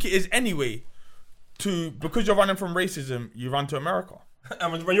how peak it is anyway? Because you're running from racism, you run to America.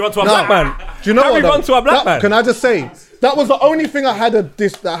 And when you run to a black man, Do you know Harry what? run to a black man. Can I just say that was the only thing I had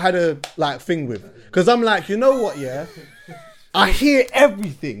a like thing with, because I'm like, you know what? Yeah, I hear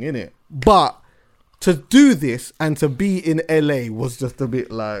everything in it, but to do this and to be in LA was just a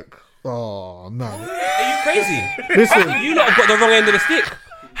bit like, oh man. Are you crazy? Listen, You lot have got the wrong end of the stick.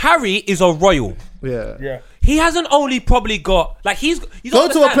 Harry is a royal. yeah. He hasn't only probably got you Go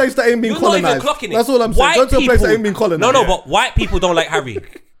don't to a understand. place that ain't been You're not even colonised. clocking it. That's all I'm saying. White Go to a place that people- ain't been colonised. No, Yeah. but white people don't like Harry.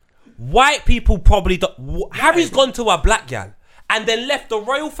 White people probably don't. Harry's gone to a black gal and then left the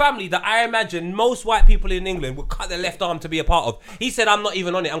royal family that I imagine most white people in England would cut their left arm to be a part of. He said, I'm not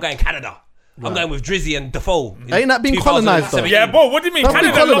even on it. I'm going Canada. I'm going with Drizzy and Defoe. in Ain't that been colonised, though? 2017. Yeah, bro, what do you mean? That's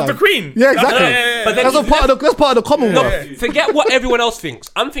been Canada loves the colonised. Queen. Yeah, exactly. Yeah. But then That's he's part of the Commonwealth. No, forget what everyone else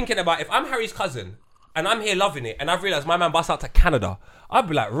thinks. I'm thinking about if I'm Harry's cousin and I'm here loving it and I've realised my man busts out to Canada, I'd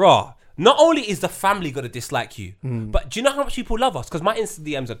be like, raw. Not only is the family going to dislike you, but do you know how much people love us? Because my Insta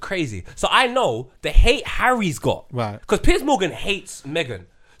DMs are crazy. So I know the hate Harry's got. Right. Because Piers Morgan hates Meghan.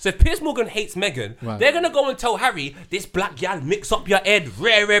 So if Piers Morgan hates Meghan, they're going to go and tell Harry, this black gal mix up your head.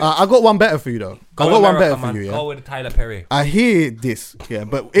 I got one better for you, though. I got one better for you, yeah. Go with Tyler Perry. I hear this, yeah,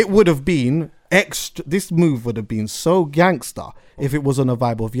 but it would have been extra. This move would have been so gangster if it was on a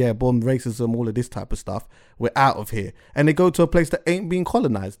vibe of, yeah, bomb racism, all of this type of stuff. We're out of here, and they go to a place that ain't being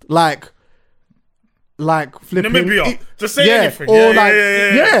colonized. Like like flipping Namibia. Just say anything. Or Yeah, like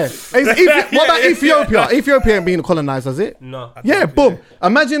yeah. What about Ethiopia? Ethiopia ain't being colonized, has it? No. Yeah, boom.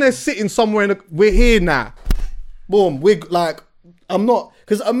 Imagine they're sitting somewhere we're here now. Boom. We're like, I'm not,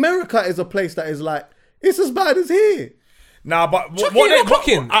 because America is a place that is like, it's as bad as here. Nah, but Chucky, what you're they not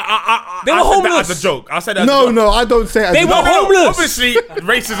cooking. They were I said that homeless. as a joke. I said that as a joke. No, I don't say it as They a were joke. homeless. Obviously,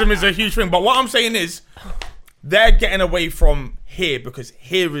 racism is a huge thing. But what I'm saying is, they're getting away from here because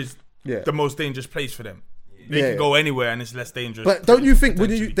here is the most dangerous place for them. They can go anywhere and it's less dangerous. But don't you think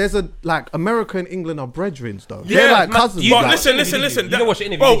there's a like America and England are brethren though? Yeah, they're like man, cousins. But like. listen. You didn't watch the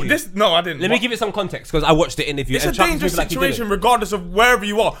interview, Bro, did you? this no, I didn't. Let me give it some context because I watched the interview. It's a and Chuck dangerous was like he didn't. situation regardless of wherever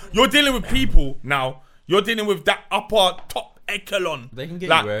you are. You're dealing with people now. You're dealing with that upper top echelon. They can get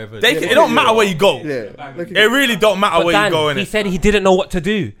like, you wherever. It don't matter where you go. Yeah. It really don't matter But where Dan, you go. he Innit? said he didn't know what to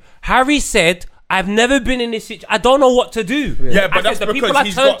do. Harry said, I've never been in this situation. I don't know what to do. Yeah, but I that's said, the because people I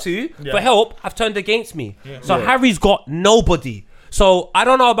he's turned got- to Yeah. for help have turned against me. So Harry's got nobody. So I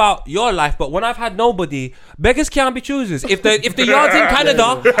don't know about your life, but when I've had nobody, beggars can't be choosers. If the yard's in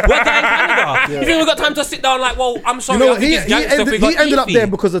Canada, we're going Canada. You think we've got time to sit down like, well, I'm sorry, You know, I think it's gangster if we got he ended up Efi. there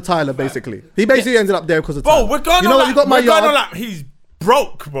because of Tyler, basically. He basically ended up there because of Bro, Tyler. we're going you know, on you got my we're going on yard. like he's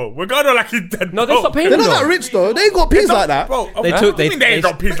broke, bro. We're going on like he's dead. No, they broke. stopped paying They're him not though. that rich though. They ain't got peas like that. Bro, They what took- do you mean they ain't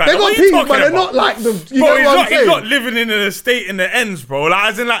got peas like They that. got What are you peas, talking but they're about? not like them. You Bro, know what I'm he's saying? not living in an estate in the ends, bro.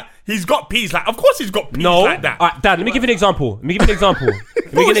 Like, as in, like, he's got peas. Like, of course he's got peas No. like that. All right, Dad, let me give you an example. Let me give you an example.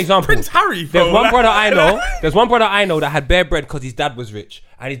 It's Prince Harry, bro. There's one Like- brother I know. There's one brother I know that had bare bread because his dad was rich,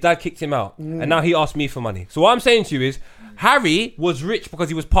 and his dad kicked him out, and now he asked me for money. So what I'm saying to you is, Harry was rich because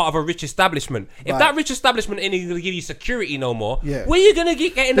he was part of a rich establishment. If that rich establishment ain't going to give you security no more, where are you going to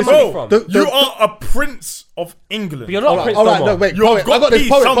get getting the money Bro, from? you are a prince of England. But you're not a prince All no right, more. no, wait, You've poet, got I got this peas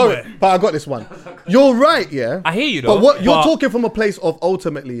poet, somewhere. but I got this one. You're right, yeah. I hear you though. But what you're but- talking from a place of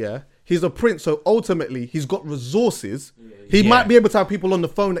ultimately, yeah. He's a prince, so ultimately he's got resources. He might be able to have people on the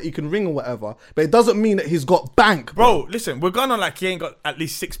phone that he can ring or whatever, but it doesn't mean that he's got bank. Bro, listen, we're going on like he ain't got at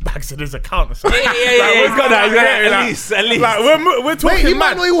least 6 bags in his account or something. Yeah, Like, he's got that. He's got that. like- At least. Like, we're talking Wait, he might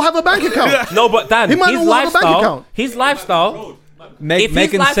mad. not even have a bank account. No, but Dan, He might his not have a bank account. lifestyle. If his Megan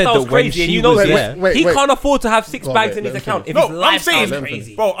said lifestyle's that when crazy, and she you know was this, there. he can't afford to have 6 Go on, bags mate, in his let me account. If No, his I'm saying, lifestyle's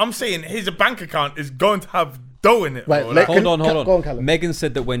crazy. bro, I'm saying his bank account is going to have dough in it. Right, bro. let- Like, Hold on. Go on, Callum. Megan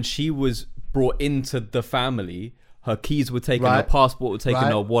said that when she was brought into the family, her keys were taken, her Right. passport was taken,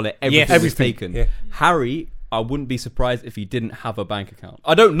 Right. her wallet, everything was everything. taken. Yeah. Harry, I wouldn't be surprised if he didn't have a bank account.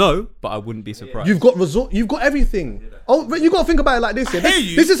 I don't know, but I wouldn't be surprised. You've got you've got everything. Oh, wait, you got to think about it like this. Yeah? hear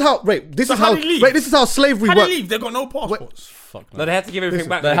you. This is how. Wait, this So is how how. do you leave? Wait, this is how slavery how do works. they leave? They've got no passports. No, they had to give everything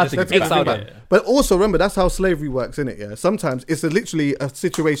back. they had just to give take it out back. there. But also remember, that's how slavery works, isn't it? Yeah. Sometimes it's literally a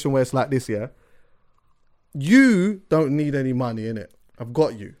situation where it's like this. Yeah. You don't need any money, innit? I've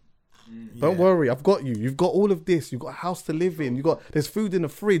got you. Don't worry, I've got you. You've got all of this. You've got a house to live in. There's food in the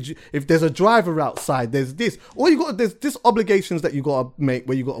fridge. If there's a driver outside, there's this. All you got, there's this obligations that you got to make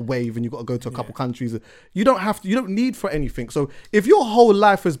where you got to wave and you got to go to a couple countries. You don't need for anything. So if your whole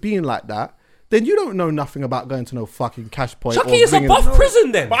life has been like that, then you don't know nothing about going to no fucking cash point. Chucky or is bringing- above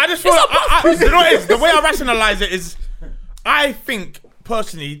prison then. But I just feel like, you know what it is? The way I rationalize it is, I think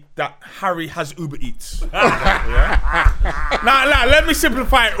personally that Harry has Uber Eats. Yeah? Now, let me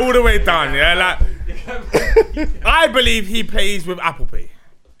simplify it all the way down. Yeah, like I believe he pays with Apple Pay.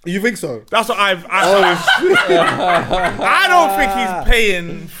 You think so? That's what I don't think he's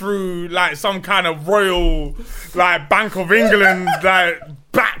paying through like some kind of royal, like Bank of England, like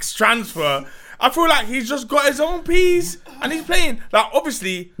backs transfer. I feel like he's just got his own piece and he's playing. Like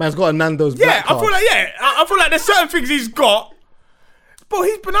obviously, Man's got a Nando's. yeah. black I feel card. like I feel like there's certain things he's got. Bro,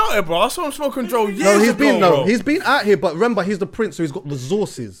 he's been out here, bro. I saw him smoke control years ago, bro. He's been out here, but remember, he's the prince, so he's got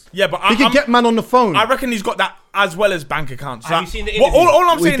resources. Yeah, but he can get man on the phone. I reckon he's got that as well as bank accounts. Have Like, you seen the what- interview? all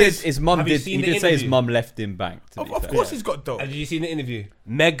I'm He saying did, is, his mum Have you did. seen He the did say his interview? mum left him bank. To be of fair. course he's got dough. Did you see the interview?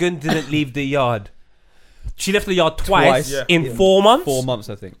 Megan didn't leave the yard. She left the yard twice Twice. in 4 months. 4 months,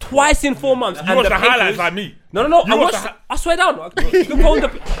 I think. Twice in 4 months. You watch the highlights like me. No. You I watch watched. the I swear down.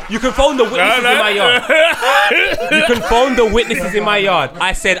 You can phone the witnesses in my yard. You can phone the witnesses in my yard.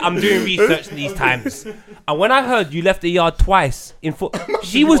 I said I'm doing research these times, and when I heard you left the yard twice in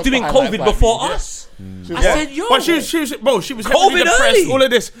she was doing COVID before us. I said, yo, But she was heavily COVID depressed. early. All of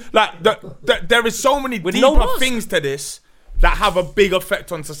this, like, there is so many With deeper no mask. things to this that have a big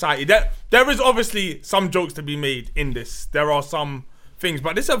effect on society. There is obviously some jokes to be made in this. There are some things,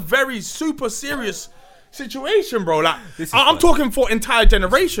 but this is a very super serious situation, bro. Like, I'm talking for entire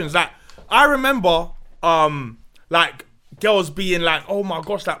generations. Like, I remember, like, girls being like, "Oh my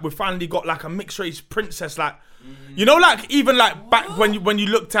gosh, like we finally got like a mixed race princess." Like, you know, like even like back when you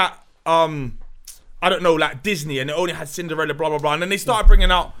looked at I don't know, like Disney, and it only had Cinderella, blah blah blah, and then they started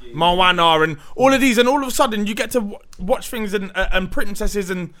bringing out Moana and all of these, and all of a sudden you get to watch things and princesses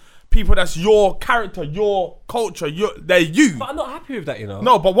and people that's your character, your culture, they're you. But I'm not happy with that, you know.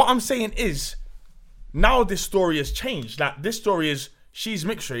 No, but what I'm saying is, now this story has changed. Like this story is, she's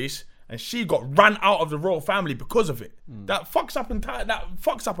mixed race and she got ran out of the royal family because of it. That fucks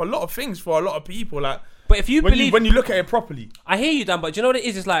up a lot of things for a lot of people. Like, but if you believe, when you look at it properly, I hear you, Dan. But do you know what it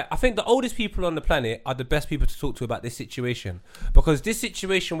is? It's like I think the oldest people on the planet are the best people to talk to about this situation, because this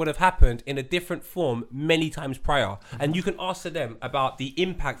situation would have happened in a different form many times prior, and you can ask them about the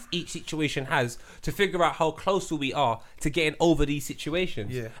impact each situation has to figure out how close we are to getting over these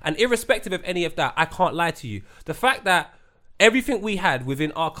situations. Yeah. And irrespective of any of that, I can't lie to you. The fact that everything we had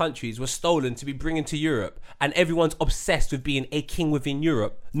within our countries was stolen to be bringing to Europe, and everyone's obsessed with being a king within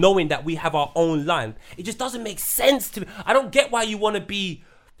Europe, knowing that we have our own land. It just doesn't make sense to me. I don't get why you want to be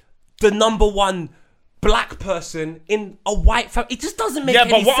the number one black person in a white family. It just doesn't make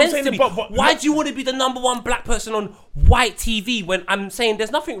any sense to me. Why do you want to be the number one black person on white TV when I'm saying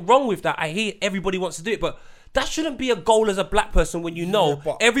there's nothing wrong with that? I hear everybody wants to do it, but that shouldn't be a goal as a black person when you know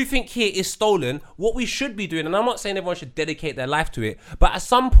everything here is stolen. What we should be doing, and I'm not saying everyone should dedicate their life to it, but at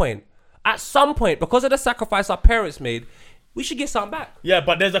some point, because of the sacrifice our parents made, we should get something back. Yeah,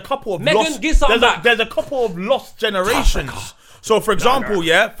 but there's a couple of there's a couple of lost generations. So for example,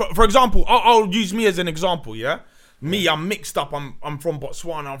 for example, I'll use me as an example, yeah? Me, I'm mixed up, I'm from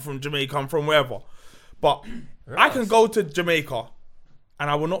Botswana, I'm from Jamaica, I'm from wherever. But I can go to Jamaica and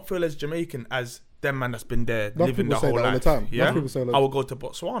I will not feel as Jamaican as them man that's been there living the whole life. All the time. Yeah, I will go to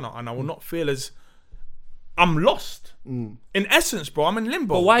Botswana and I will not feel as I'm lost. In essence, bro, I'm in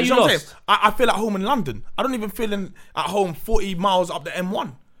limbo. But why are you lost? I feel at home in London. I don't even feel at home 40 miles up the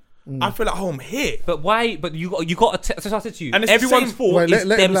M1. I feel at home here. But why? But you got to. That's what I said to you. And everyone's fault is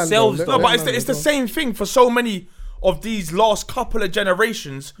themselves. No, but it's the same thing for so many of these last couple of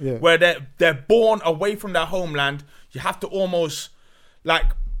generations where they're born away from their homeland. You have to almost like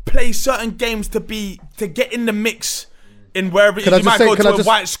play certain games to get in the mix in wherever you might go to a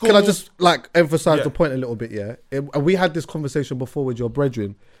white school. Can I just like emphasize the point a little bit? We had this conversation before with your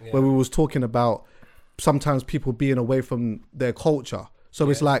brethren where we was talking about sometimes people being away from their culture. So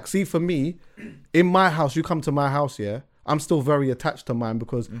it's like, see, for me, in my house, you come to my house, I'm still very attached to mine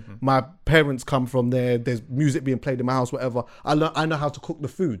because my parents come from there. There's music being played in my house, whatever. I know how to cook the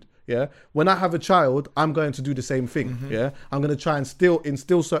food. Yeah. When I have a child, I'm going to do the same thing. Yeah. I'm going to try and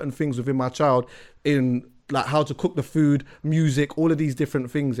instill certain things within my child in like how to cook the food, music, all of these different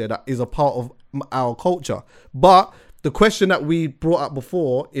things that is a part of our culture. But the question that we brought up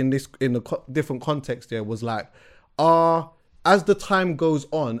before in the different context was like, as the time goes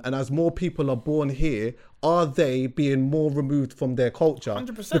on and as more people are born here, are they being more removed from their culture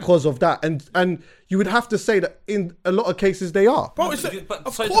 100%. Because of that? And you would have to say that in a lot of cases they are. Bro,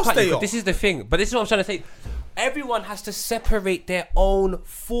 of course they are. This is the thing. But this is what I'm trying to say. Everyone has to separate their own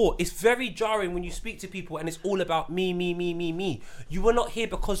thought. It's very jarring when you speak to people and it's all about me, me, me, me, me. You were not here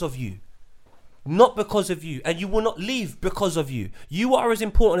because of you. Not because of you, and you will not leave because of you. You are as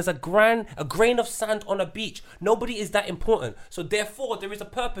important as a grain of sand on a beach. Nobody is that important. So therefore, there is a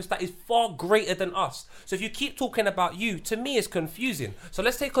purpose that is far greater than us. So if you keep talking about you, to me, it's confusing. So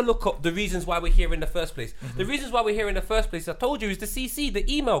let's take a look at the reasons why we're here in the first place. The reasons why we're here in the first place, I told you, is the CC,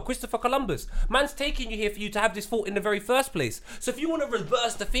 the email, Christopher Columbus. Man's taking you here for you to have this thought in the very first place. So if you want to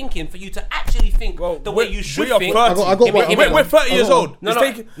reverse the thinking, for you to actually think the way you should think. We're 30 years old. You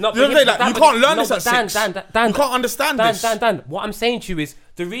can't learn this at 6. Dan, you can't understand this. Dan, what I'm saying to you is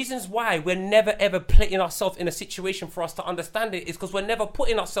the reasons why we're never ever putting ourselves in a situation for us to understand it is because we're never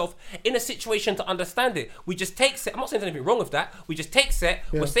putting ourselves in a situation to understand it. We just take set. I'm not saying there's anything wrong with that. We just take set.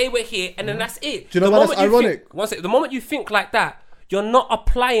 We'll say we're here, and then that's it. Do you know why that's ironic? The moment you think like that, you're not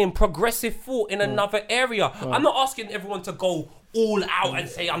applying progressive thought in another area. I'm not asking everyone to go all out and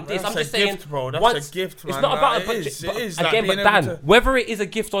say I'm this. I'm just saying, gift, bro. That's a gift, man. It's not about it is. Again, but Dan, whether it is a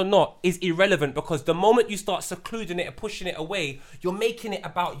gift or not is irrelevant because the moment you start secluding it and pushing it away, you're making it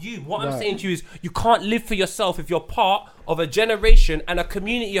about you. What I'm saying to you is you can't live for yourself if you're part of a generation and a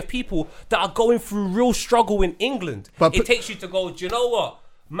community of people that are going through real struggle in England. But it takes you to go, do you know what?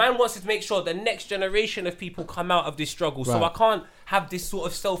 Man wants to make sure the next generation of people come out of this struggle. So I can't have this sort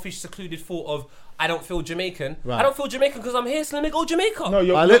of selfish, secluded thought of, I don't feel Jamaican. I don't feel Jamaican because I'm here, so let me go Jamaica. No,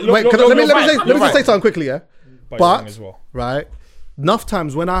 let me just say something quickly, But, right, enough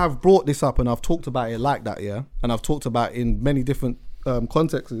times when I have brought this up and I've talked about it like that, and I've talked about it in many different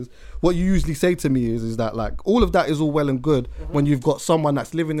contexts, what you usually say to me is that like all of that is all well and good when you've got someone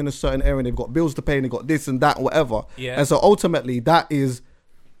that's living in a certain area and they've got bills to pay and they've got this and that, whatever. And so ultimately that is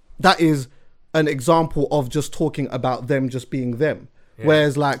an example of just talking about them just being them.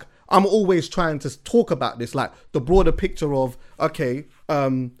 Whereas like I'm always trying to talk about this, like the broader picture of, okay,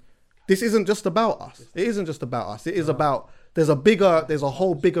 this isn't just about us. It isn't just about us. It is about, there's a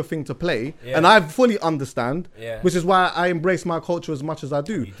whole bigger thing to play. And I fully understand, which is why I embrace my culture as much as I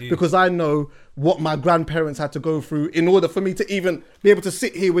do. Because I know what my grandparents had to go through in order for me to even be able to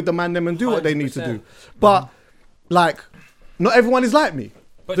sit here with the man them and do what they need to do. But like, not everyone is like me.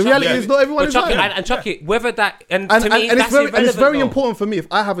 But the reality is not everyone is like me. And Chucky, whether that, to me, it's very important for me. If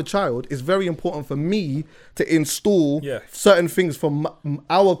I have a child, it's very important for me to install certain things from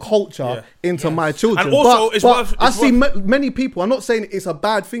our culture into my children. And also, but I see many people. I'm not saying it's a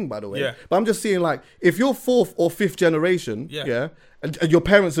bad thing, by the way. But I'm just saying, like, if you're 4th or 5th generation, and your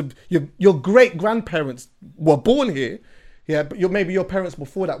parents, your great grandparents were born here. Yeah, but maybe your parents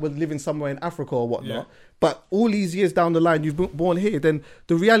before that were living somewhere in Africa or whatnot. But all these years down the line, you've been born here. Then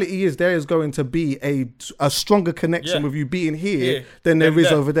the reality is there is going to be a stronger connection with you being here than there is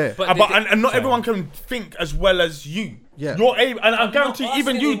over there. But not everyone can think as well as you. You're able, and I guarantee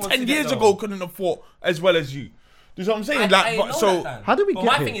even you 10 years ago couldn't have thought as well as you. Do you know what I'm saying? How do we get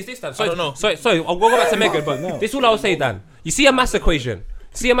my here? thing is this, Dan. I don't know. So I'll go back to Megan, but this is all I will say, Dan. You see a mass equation.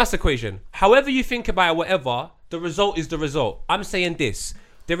 However you think about it, whatever, the result is the result. I'm saying this.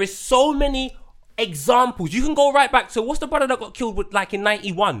 There is so many examples. You can go right back to, what's the brother that got killed with, like in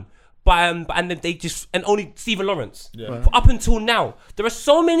 91? And then and only Stephen Lawrence. Up until now, there are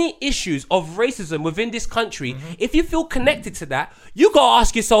so many issues of racism within this country. If you feel connected to that, you gotta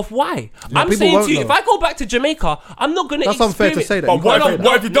ask yourself why. I'm saying to you, if I go back to Jamaica, I'm not gonna. That's unfair to say that. But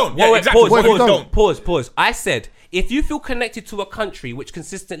what if you don't? Pause. I said, if you feel connected to a country which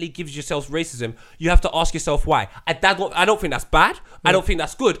consistently gives yourself racism, you have to ask yourself why. I don't think that's bad. I don't think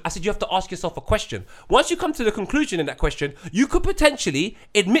that's good. I said you have to ask yourself a question. Once you come to the conclusion in that question, you could potentially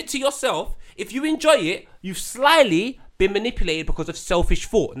admit to yourself, if you enjoy it, you've slyly been manipulated because of selfish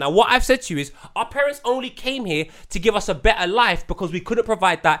thought. Now, what I've said to you is, our parents only came here to give us a better life because we couldn't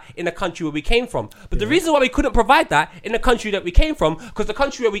provide that in the country where we came from. But the reason why we couldn't provide that in the country that we came from, because the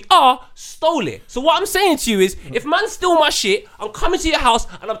country where we are stole it. So what I'm saying to you is, if man steal my shit, I'm coming to your house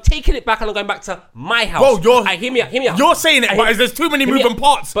and I'm taking it back and I'm going back to my house. Bro, hear me out. You're saying it, but there's too many moving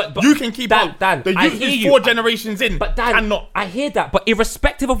parts. But you can keep Dan, up. Dan, the youth is 4 generations in. But Dan, cannot. I hear that. But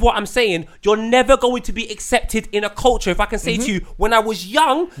irrespective of what I'm saying, you're never going to be accepted in a culture. If I can say to you, when I was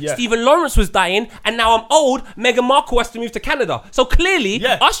young, Stephen Lawrence was dying, and now I'm old, Meghan Markle has to move to Canada. So clearly,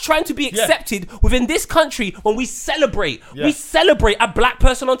 us trying to be accepted within this country, when we celebrate a black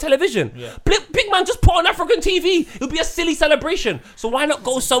person on television. Big man just put on African TV. It'll be a silly celebration. So why not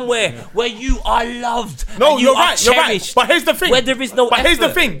go somewhere where you are loved? No, and you you're are right. cherished, But here's the thing. where there is no But effort. here's the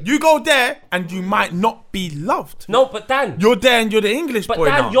thing. You go there and you might not be loved. No, but Dan, you're there and you're the English boy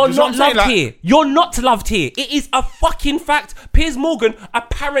Dan, now. you're You know not what I'm saying? loved here. You're not loved here. It is a fucking fact. Piers Morgan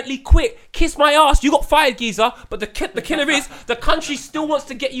apparently quit. Kiss my ass. You got fired, geezer. But the killer is, the country still wants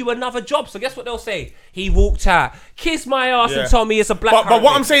to get you another job. So guess what they'll say? He walked out. Kiss my ass and tell me it's a black. But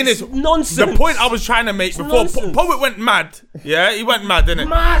what I'm saying is nonsense. The point I was trying to make before Poet went mad. Yeah, he went mad, didn't it?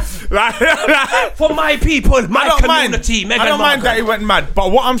 Mad. For my people, my community. I don't mind that he went mad.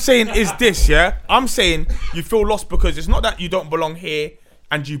 But what I'm saying is this, yeah? I'm saying you feel lost because it's not that you don't belong here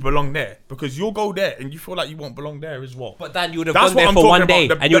and you belong there, because you'll go there and you feel like you won't belong there as well. But then you would have gone there for one day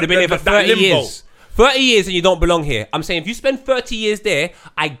and you would have been there for 30 years. 30 years and you don't belong here. I'm saying if you spend 30 years there,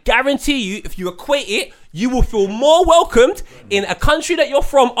 I guarantee you, if you equate it, you will feel more welcomed in a country that you're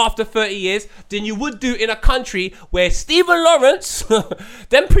from after 30 years than you would do in a country where Stephen Lawrence,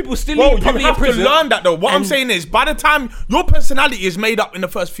 them people still probably in prison. You have to learn that though. What I'm saying is, by the time your personality is made up in the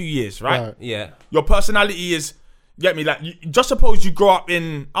first few years, right? Yeah. Your personality is, get me, like, just suppose you grow up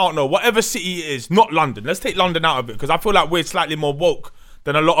in, I don't know, whatever city it is, not London. Let's take London out of it, because I feel like we're slightly more woke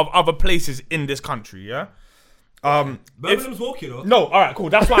than a lot of other places in this country, yeah? Birmingham's woke, you know? No, alright, cool.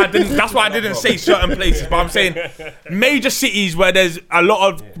 That's why I didn't say certain places, but I'm saying major cities where there's a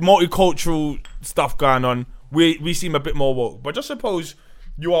lot of multicultural stuff going on, we seem a bit more woke. But just suppose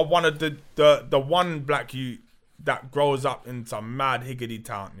you are one of the one black youth that grows up in some mad higgity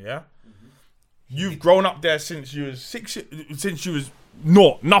town, yeah? You've grown up there since you was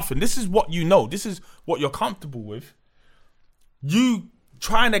nothing. This is what you know. This is what you're comfortable with. You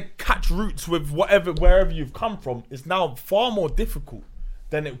trying to catch roots with wherever you've come from is now far more difficult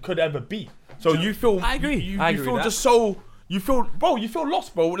than it could ever be. So you feel, I agree. You I agree feel with just so, you feel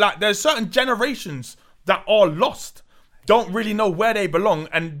lost, bro. Like there's certain generations that are lost, don't really know where they belong,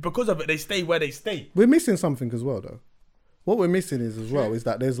 and because of it, they stay where they stay. We're missing something as well, though. What we're missing is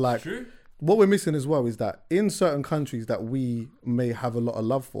that there's like, what we're missing as well is that in certain countries that we may have a lot of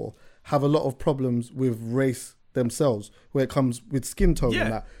love for, have a lot of problems with race themselves, where it comes with skin tone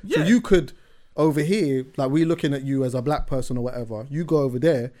and that. So Yeah. you could, over here, like we're looking at you as a black person or whatever, you go over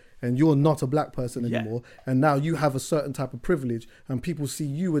there and you're not a black person anymore, and now you have a certain type of privilege and people see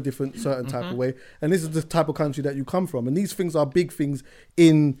you a different certain type of way, and this is the type of country that you come from, and these things are big things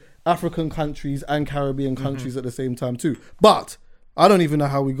in African countries and Caribbean countries at the same time too. But I don't even know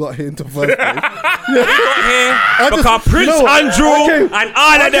how we got here into first place. Because Prince Andrew and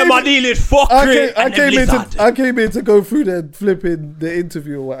all of them are dealing fuckery I came in to go through the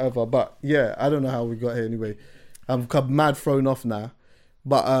interview or whatever, but yeah, I don't know how we got here anyway. I'm mad thrown off now,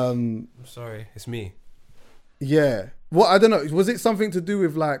 but I'm sorry, it's me. Yeah, what I don't know. Was it something to do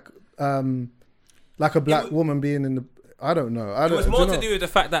with like a black woman being in the? I don't know. It was more to do with the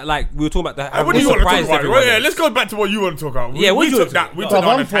fact that like we were talking about the. What do you want to talk about? Yeah, let's go back to what you want to talk about. We took that. We took that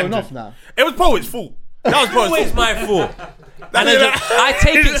on a thrown tangent. off now. It was Poet's fault. That was Poet's Always fault. my fault. And I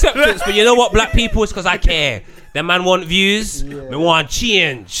take acceptance, but you know what, black people, it's because I care. That man want views, we want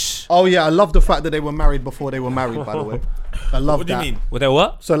change. Oh yeah, I love the fact that they were married before they were married. By the way, I love What that. do you mean? Well, they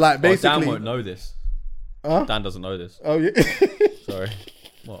what? So like basically, Dan won't know this. Huh? Dan doesn't know this. Oh yeah. Sorry.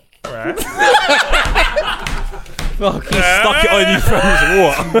 What? Fuck, he stuck it on you,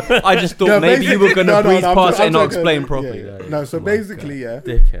 friends. What? I just thought maybe you were going to breeze past it and not explain properly. Yeah. No, so basically,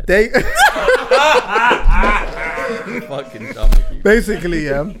 Dickhead. they Fucking dumb of you. basically,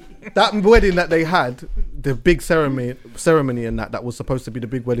 that wedding that they had, the big ceremony and that was supposed to be the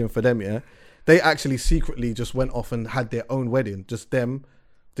big wedding for them, yeah, they actually secretly just went off and had their own wedding, just them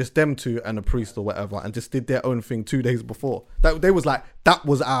two and a priest or whatever, and just did their own thing 2 days before. That they was like, that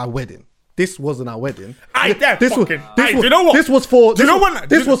was our wedding. This wasn't our wedding. This was for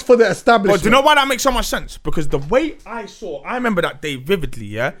the establishment. But do you know why that makes so much sense? Because the way I remember that day vividly,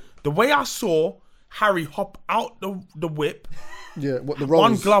 yeah? The way I saw Harry hop out the whip, Yeah, what the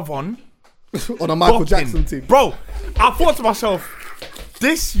one roles glove on a Michael bopping. Jackson team. Bro, I thought to myself,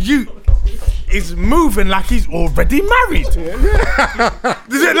 this youth is moving like he's already married. Is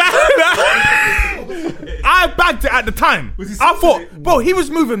it like I bagged it at the time. I thought, bro, he was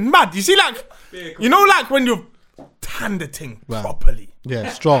moving mad. You see, like, you know, like when you've tanned the thing properly. Yeah,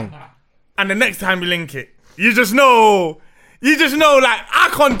 strong. And the next time you link it, you just know, like,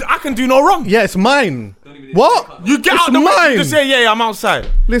 I can do no wrong. Yeah, it's mine. What? You get It's out the way, mine. you just say, yeah, I'm outside.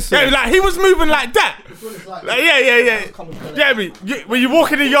 Listen. Yeah, like, he was moving like that. Like, yeah. Yeah, when you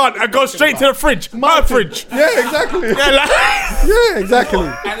walk in the yard and go straight to the fridge. My fridge. Yeah, exactly. Yeah, like, Yeah,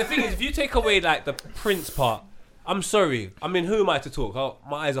 exactly. And the thing is, if you take away like the Prince part, I'm sorry. I mean, who am I to talk? Oh,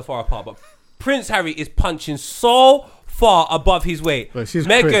 my eyes are far apart, but Prince Harry is punching so far above his weight. Look, she's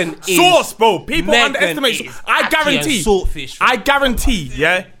Meghan is sauce, bro. People Meghan underestimate. is I actually guarantee. a swordfish. I guarantee.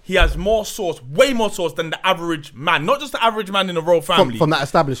 Yeah, he has more sauce, way more sauce than the average man. Not just the average man in the royal family. From that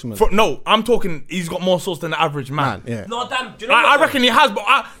establishment. No, I'm talking. He's got more sauce than the average man. Yeah. No, damn. Do you know I what, reckon he has,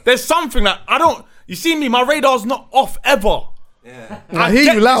 but there's something that I don't. You see me, my radar's not off ever. I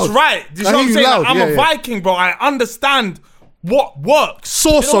hear you loud. This right. Do you know what I'm saying? Like, I'm a Viking, bro. I understand what works.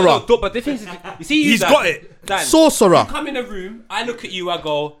 Sorcerer. You know what, but the thing is, you see, He's got it. Dan, Sorcerer. You come in a room, I look at you, I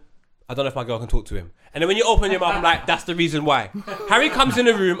go, I don't know if my girl can talk to him. And then when you open your mouth, I'm like, that's the reason why. Harry comes in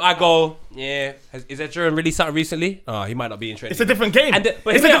the room, I go, yeah, is that Jerome really something recently? Oh, he might not be interested. It's a different game.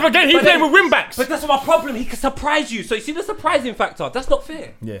 But It's a different game. He's playing with win-backs. But that's my problem. He can surprise you. So you see the surprising factor. That's not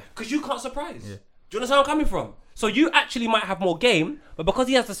fair. Yeah. Because you can't surprise. Yeah. Do you understand where I'm coming from? So you actually might have more game, but because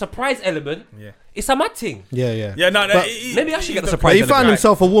he has the surprise element, it's a mad thing. Yeah. Yeah, no, Maybe I should get the But surprise he element. found right.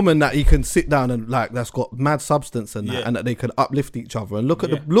 himself a woman that he can sit down and like that's got mad substance and that, Yeah. and that they can uplift each other and look at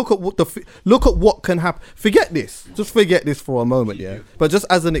what can happen. Forget this, just forget this for a moment, yeah. But just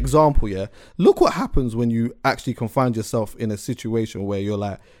as an example, yeah, look what happens when you actually can find yourself in a situation where you're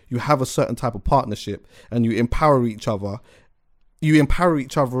like you have a certain type of partnership and you empower each other. You empower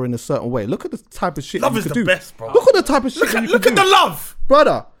each other in a certain way. Look at the type of shit Love you is could the do. best, bro. Look at the type of shit. Look at the love,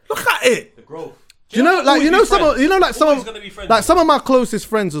 brother. Look at it. The growth. Do you know, like, some of my closest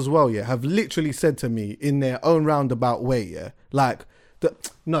friends as well, yeah, have literally said to me in their own roundabout way, yeah, like,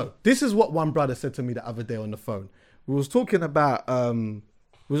 this is what one brother said to me the other day on the phone. We was talking about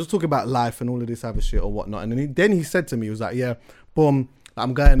life and all of this other shit or whatnot, and then he said to me, he was like, yeah, boom,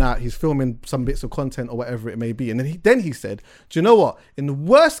 I'm going out, he's filming some bits of content or whatever it may be. And then he said, do you know what? In the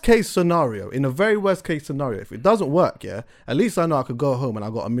worst case scenario, in the very worst case scenario, if it doesn't work, yeah, at least I know I could go home and I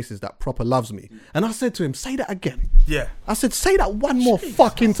got a missus that proper loves me. And I said to him, say that again. Yeah. I said, say that one more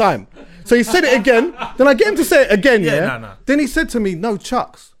fucking time. So he said it again. Then I get him to say it again, yeah? No. Then he said to me, no,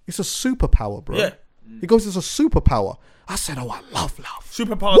 Chucks, it's a superpower, bro. Yeah. He goes, it's a superpower. I said, oh, I love love.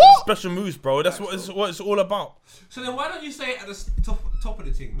 Superpowers and special moves, bro. That's what it's all about. So then why don't you say it at the top of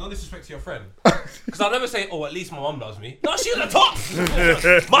the thing? No disrespect to your friend. Because I'll never say, oh, at least my mum loves me. No, she's at the top.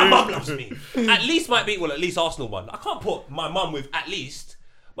 My mum loves me. At least might be, well, at least Arsenal won. I can't put my mum with at least.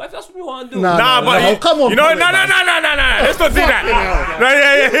 But if that's what you want to do. But come on. You know, no. Let's not do that.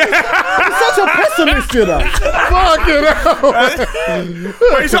 You're such a pessimist, you know. Fucking hell.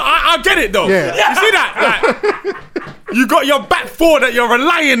 But I get it though. Yeah. You see that? Like, you got your back four that you're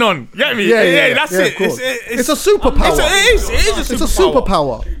relying on. You get me? Yeah, that's it. It's a superpower. It is a superpower. It's a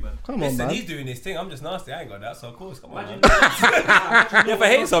superpower. Come on, Listen, man. he's doing his thing. I'm just nasty. I ain't got that, so of course, come on. You have a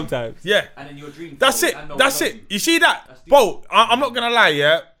hate sometimes. Yeah. And then your dream. That's it. You see that? Bro, I'm not going to lie,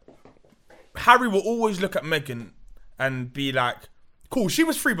 yeah? Harry will always look at Meghan and be like, cool, she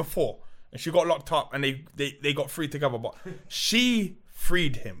was free before. And she got locked up and they got free together. But she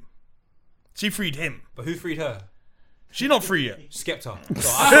freed him. She freed him. But who freed her? She not free yet. Skepta. So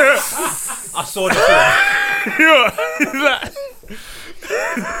I saw the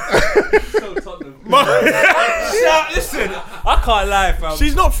Listen, I can't lie, fam.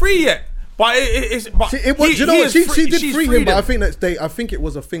 She's not free yet. But she did free him, but I think it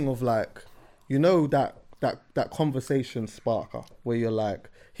was a thing of like, you know, that conversation sparker where you're like,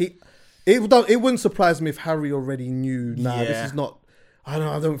 it wouldn't surprise me if Harry already knew. This is not.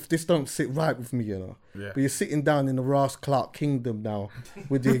 This don't sit right with me, you know. Yeah. But you're sitting down in the Ross Clark kingdom now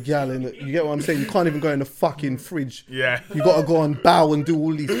with your gal in you get what I'm saying? You can't even go in the fucking fridge. Yeah. You gotta go and bow and do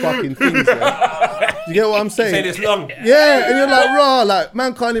all these fucking things. Yeah? You get what I'm saying? Say this long. Yeah, and you're like, raw, like,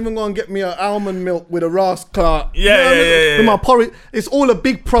 man can't even go and get me an almond milk with a Ross Clark. Yeah. With my porridge. It's all a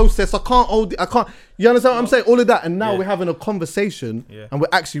big process. I can't. You understand what I'm saying? All of that, and now we're having a conversation, and we're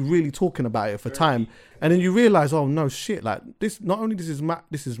actually really talking about it for time. And then you realize, oh no, shit! Like this, not only this is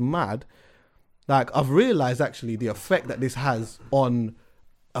mad. Like I've realized actually the effect that this has on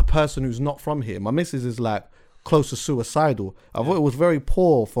a person who's not from here. My missus is like close to suicidal. I thought it was very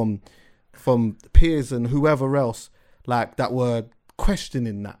poor from peers and whoever else like that were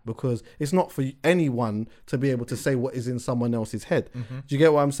questioning that, because it's not for anyone to be able to say what is in someone else's head. Mm-hmm. Do you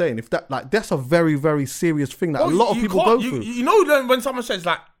get what I'm saying? If that's a very, very serious thing that a lot of people go through. You know, when someone says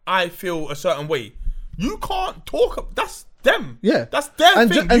like, I feel a certain way, you can't talk. That's them. Yeah, that's their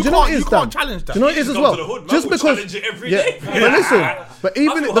thing. And you can't challenge that. Do you know what it is as well? Just because. But listen. But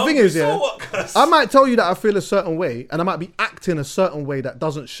even the thing is, I might tell you that I feel a certain way, and I might be acting a certain way that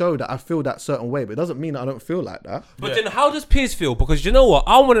doesn't show that I feel that certain way, but it doesn't mean that I don't feel like that. But then, how does Piers feel? Because you know what,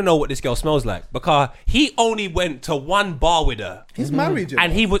 I want to know what this girl smells like, because he only went to one bar with her. He's married,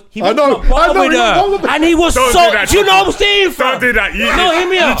 and he went to a bar with her, and he was so. Do you know what I'm saying? Don't do that. Hear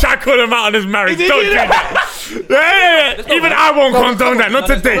me out. You try to call him out on his marriage. Don't do that. Yeah. Even I won't condone that. Not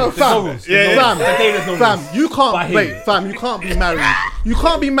today. Fam, you can't wait. Fam, you can't be married. You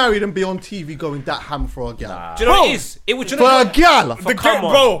can't be married and be on TV going that ham for a gal. Do you know what it is? It was for a gal.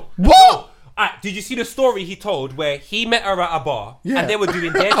 Bro. What? Did you see the story he told where he met her at a bar and they were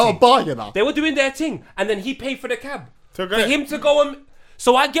doing their thing? A bar, you know. They were doing their thing, and then he paid for the cab for him to go and.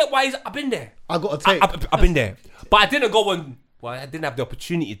 So I get why I've been there. I got a tape. I've been there, but I didn't go on. Well, I didn't have the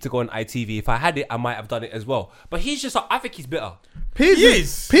opportunity to go on ITV. If I had it, I might have done it as well. But he's just. I think he's bitter.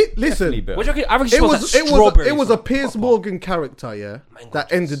 Listen. What do you reckon? It was a Piers Morgan character,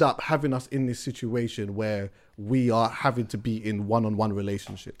 that ended up having us in this situation where we are having to be in one-on-one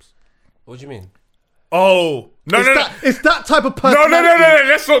relationships. What do you mean? Oh, no. It's that type of person. No.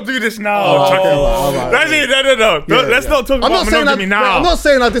 Let's not do this now. That's it. No. Let's not talk about monogamy now. I'm not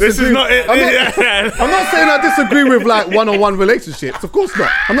saying I disagree. This is not it. I'm not saying I disagree with like one-on-one relationships. Of course not.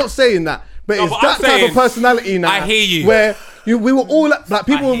 I'm not saying that. But it's that type of personality now. I hear you. Where we were all like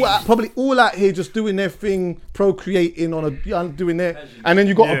people were probably all out here just doing their thing, procreating doing their, and then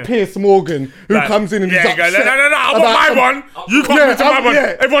you got a Piers Morgan who comes in and he's upset. No, I want my one. You come to my one.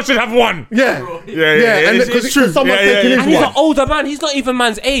 Everyone should have one. Yeah. And it's true. Someone's taking his one. He's an older man. He's not even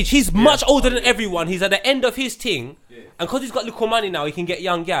man's age. He's much older than everyone. He's at the end of his thing. And because he's got little money now, he can get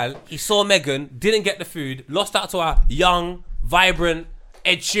young gal. He saw Meghan, didn't get the food, lost out to a young, vibrant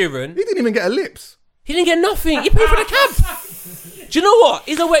Ed Sheeran. He didn't even get a lips. He didn't get nothing. He paid for the cab. Do you know what?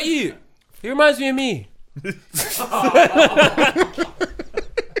 He's a wet you. He reminds me of me.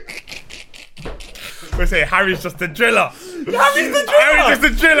 We say Harry's just a driller. Harry's the driller. Harry's just a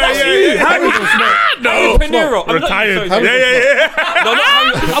driller. Harry Pinero. Retired. No, not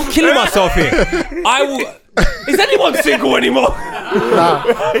Harry. I'm killing myself here. I will. Is anyone single anymore? Nah.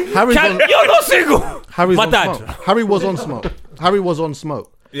 You're not single. My dad. Harry was on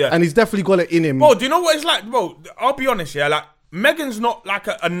smoke. Yeah. And he's definitely got it in him. Bro, do you know what it's like? Bro, I'll be honest, like, Megan's not like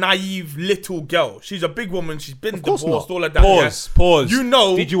a naive little girl. She's a big woman. She's been course divorced, not. all of that. Pause. You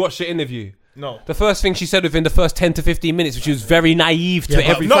know. Did you watch the interview? No. The first thing she said within the first 10 to 15 minutes, which she was very naive to but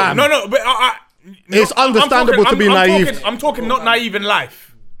everything. No. But It's understandable to be naive. I'm talking not naive in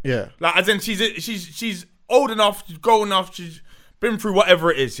life. Yeah. Like as in she's old enough, she's grown enough, she's been through whatever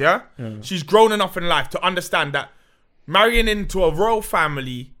it is. Yeah. She's grown enough in life to understand that marrying into a royal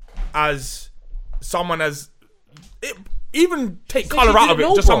family as someone as even take So colour she out of didn't it,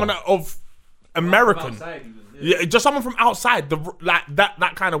 know, just bro. someone of American, just someone from outside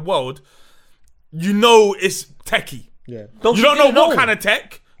that kind of world. You know it's techie. Yeah. You don't know what kind of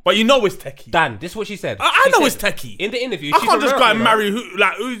tech, but you know it's techie. Dan, this is what she said. I She know said it's techie. In the interview, I she's can't just go and American,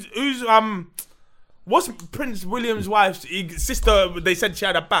 marry who's what's Prince William's wife's sister? They said she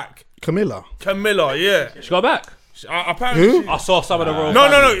had a back. Camilla. Camilla, yeah. She got back. Apparently, Who? I saw some of the royal No.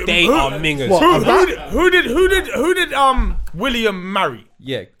 family. They Who- are mingers. What? who did William marry?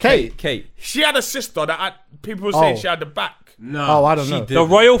 Yeah, Kate. Kate. She had a sister that people were saying Oh. she had the back. No, Oh, I don't she know. didn't. The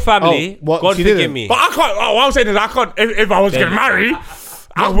royal family, Oh, what, God she forgive didn't? me. But I can't. What I'm saying is I can't. If I was Then- gonna marry,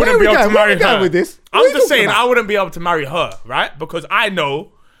 I Where wouldn't we be able going? to Where marry we going her. with this? What are I'm you just talking saying about? I wouldn't be able to marry her, right? Because I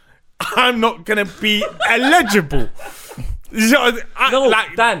know I'm not gonna be eligible. So, No,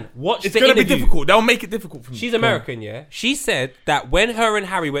 Dan, watch it's the gonna be interview. difficult. They'll make it difficult for me. She's American, yeah? She said that when her and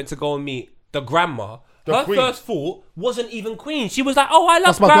Harry went to go and meet the grandma, her queen. first thought wasn't even queen. She was like, "Oh, I love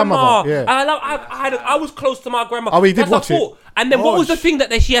That's my grandma. grandmother, yeah. I was close to my grandma." Oh, we did That's her watch it. thought. And then what was the thing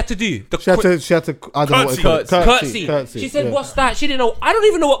that she had to do? She had to. I don't know what it's called. Curtsy. Curtsy. She said, yeah. "What's that?" She didn't know. I don't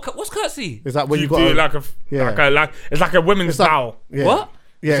even know what's curtsy. Is that when You you got do a- like yeah. it's like a women's It's like- bow. yeah. What?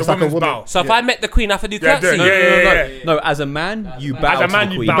 Yeah, It's it's a like a woman's woman. bow. So if I met the queen, I have to do Yeah, curtsy. do it. Yeah. No, as a man, you bow As a man, to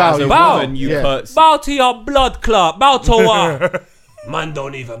the you queen. bow. As a Bow. woman, you Yeah. curtsy. Bow to your blood clot. Bow to her. Man,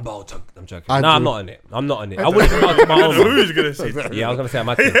 don't even bow to. I'm joking. I No, do. I'm not in it. I'm not in it. I wouldn't even bow to my own. Who's gonna say that? Yeah, I was gonna say I'm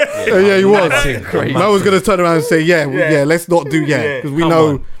acting. Yeah, you was. I was gonna turn around and say, yeah, let's not do because we Come know.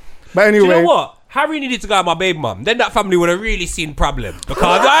 on. But Do you anyway, know what? Harry needed to go out with my baby mum. Then that family would have really seen problem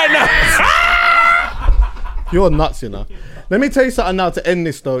because I know. you're nuts, you know. Let me tell you something now to end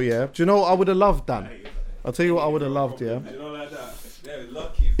this though. Yeah, do you know what I would have loved, Dan? I'll tell you what I would have loved. Yeah,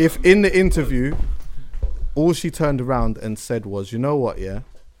 if in the interview, all she turned around and said was, you know what? Yeah,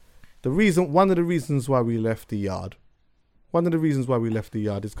 one of the reasons why we left the yard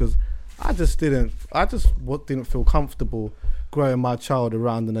is because I just didn't feel comfortable growing my child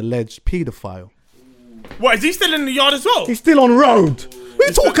around an alleged paedophile. What, is he still in the yard as well? He's still on road. What are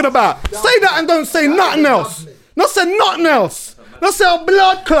you talking about? Say that and don't say nothing else. Not say nothing else. Not say a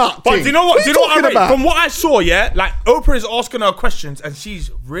blood clot. But thing. do you know what? What are you talking about? From what I saw, yeah, like Oprah is asking her questions and she's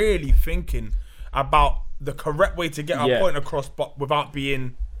really thinking about the correct way to get her point across, but without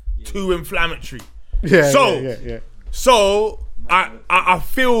being too inflammatory. Yeah. So I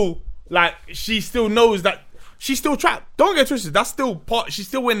feel like she still knows that she's still trapped. Don't get twisted. That's still part. She's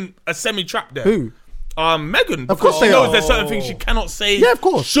still in a semi-trap there. Who? Megan. Of course she they knows are. there's certain things she cannot say. Yeah, of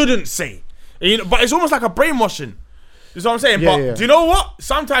course. Shouldn't say. You know, but it's almost like a brainwashing. You know what I'm saying? Yeah, But yeah. do you know what?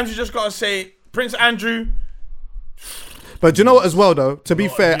 Sometimes you just gotta say, Prince Andrew. But do you know what as well though? To be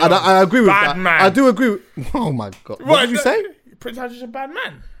fair, and I agree with bad that. man. I do agree with, oh my God. What did you say? Prince Andrew's a bad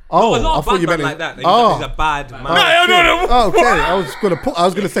man. Oh, A lot I of thought bad you man meant like that. He's Oh. a bad man. No. Oh, okay. I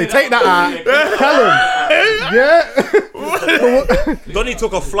was gonna say take that out. Callum. Yeah. Donnie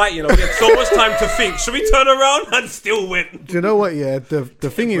took a flight, you know. He had so much time to think. Should we turn around and still win? Do you know what? Yeah, the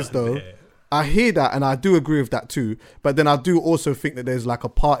thing is though, I hear that and I do agree with that too. But then I do also think that there's like a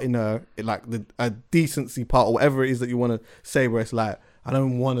part in a decency part or whatever it is that you want to say where it's like, I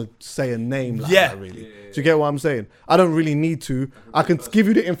don't want to say a name like that really. Do you get what I'm saying? I don't really need to. I can give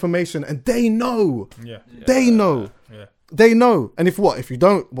you the information and they know. Yeah. They know. Yeah. They know. And if you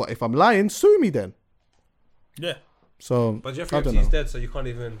don't, if I'm lying, sue me then. Yeah. So, But I Jeffrey don't Epstein's know. dead, so you can't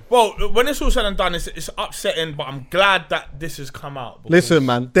even. Well, when it's all said and done, it's upsetting, but I'm glad that this has come out. because- Listen,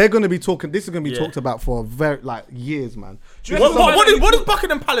 man, they're going to be talking, this is going to be Yeah. talked about for years, man. What does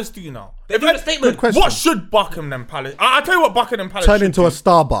Buckingham Palace do now? They've made a statement. Good question. What should Buckingham Palace? I'll tell you what Buckingham Palace Turn should into do. a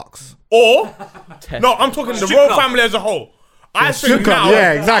Starbucks. Or no, I'm talking the Strip royal club. family as a whole. I think Strip club, now,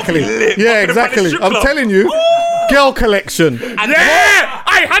 yeah, exactly. Yeah, exactly. strip I'm club. telling you, girl collection. And Yeah,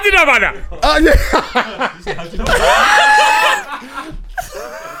 hey, how do you know about that? Yeah.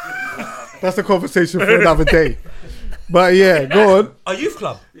 That's a conversation for another day. But yeah, go on. a youth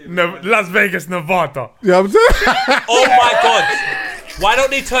club. Las Vegas, Nevada. Yeah, I'm saying. Oh my God! Why don't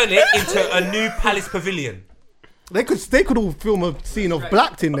they turn it into a new Palace Pavilion? They could all film a scene of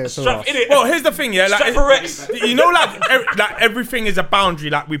Blacked in there. Strap in it. Well, here's the thing, yeah. Like, Strap for Rex. you know, like everything is a boundary.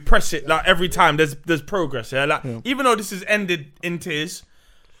 Like we press it. Like every time there's progress. Yeah. Like even though this has ended in tears,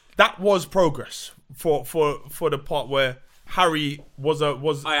 that was progress for the part where Harry was part of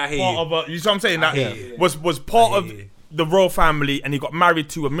a. You know what I'm saying? That was part of the royal family, and he got married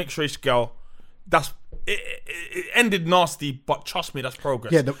to a mixed race girl. It ended nasty, but trust me, that's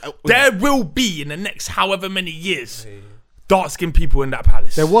progress. Yeah, there will be in the next however many years dark-skinned people in that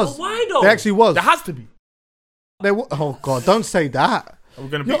palace. There was. Why though? There actually was. There has to be. Oh God! Don't say that. We're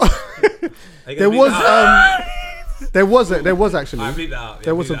gonna be. There was. There was actually. I bleep that out.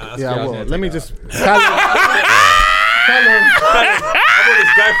 There was a. That. Yeah, well, let me just. I want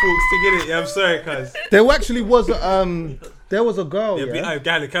this Guy Fawkes to get it. Yeah, I'm sorry, cuz. There actually was. There was a girl.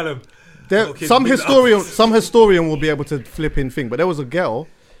 Yeah, Callum. Some historian will be able to flip in thing, but there was a girl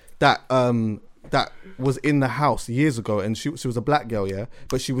that was in the house years ago, and she was a black girl, yeah,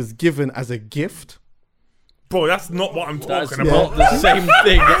 but she was given as a gift. Bro, that's not what I'm talking Not about. the same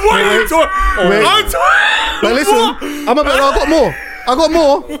thing. What are you talking? Wait. I'm talking. But listen, I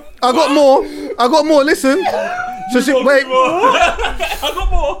got more. Listen. So she wait. I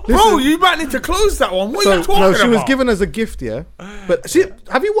got more. Bro, you might need to close that one. What are you talking about? No, she was given as a gift, yeah. But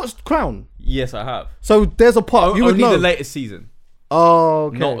have you watched Crown? Yes, I have. So there's a part you would Only know. the latest season. Oh,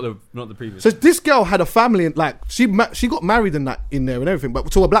 okay. Not the previous. So this girl had a family, and like she got married in there and everything, but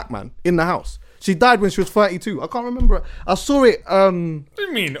to a black man in the house. She died when she was 32. I can't remember. I saw it. What do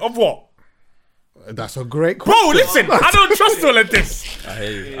you mean? Of what? That's a great question. Bro, listen, I don't trust all of this. I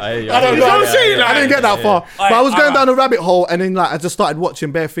hear you. I don't know. I didn't get that far. But I was going Alright. down a rabbit hole, and then like I just started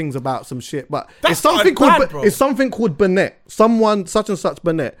watching bare things about some shit. But That's it's something not bad, called bro. it's something called Burnett. Someone such and such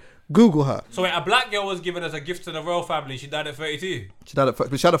Burnett. Google her. So wait, a black girl was given as a gift to the royal family. She died at 32. She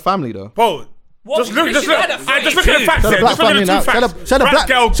had a family though. Bro, What? just look She at died at the 32. facts. She had a black Just look family at now. the two facts. She had a black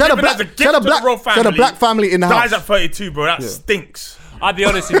girl she had a given black as a gift she had a to the black royal she had a black family in the dies house. at 32, bro. That stinks. I'll be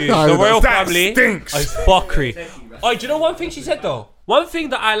honest with you. No, The royal that family stinks. is fuckery. Oh, do you know one thing she said though? One thing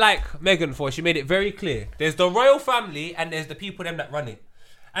that I like Meghan for, she made it very clear. There's the royal family and there's the people them that run it.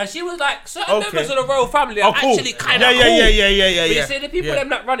 And she was like, certain members of the royal family are cool. actually kind of Yeah, cool. yeah. But you see, the people them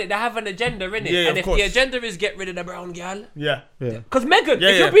that run it, they have an agenda in it. Yeah, and of if course. the agenda is get rid of the brown girl. Yeah. Because Meghan, if yeah.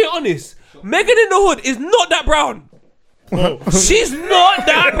 you're being honest, Meghan in the hood is not that brown. She's not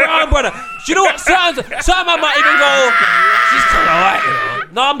that brown, brother. Do you know what? Certain man might even go, she's kind of white, you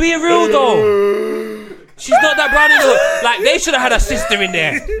know. No, I'm being real though. She's not that brown in the hood. Like, they should have had a sister in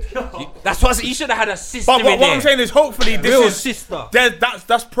there. That's what you should have had a sister But in there. what I'm saying is, hopefully, this Real is sister.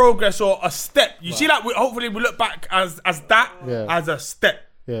 that's progress or a step. You see, like hopefully we look back as that as a step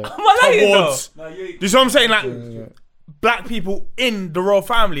Yeah. Am I lying towards. though? You see what I'm saying? Like black people in the royal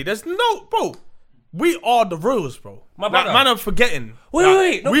family. There's no, bro. We are the royals, bro. My Like, brother. man, I'm forgetting.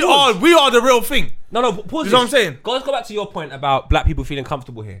 Wait, no, we pause. are the real thing. No, pause. You know what I'm saying? Let's go back to your point about black people feeling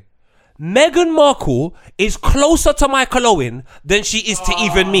comfortable here. Meghan Markle is closer to Michael Owen than she is to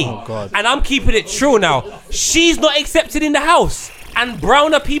even me. God. And I'm keeping it true now. She's not accepted in the house. And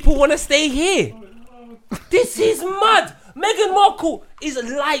browner people want to stay here. This is mad. Meghan Markle is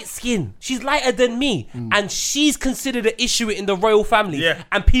light skinned. She's lighter than me. And she's considered an issue in the royal family. Yeah.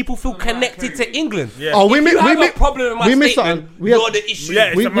 And people feel connected to England. Yeah. Oh, If you have a problem with my missed statement, something. you're the issue.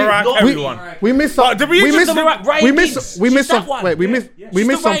 Yeah, it's a Mariah Carey one. We missed But something. did we just- Ryan Giggs. We She's missed that some. one. Wait, we missed She's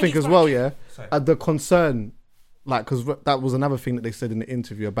the something Ryan as Giggs well. one. Yeah, at the concern, like, because that was another thing that they said in the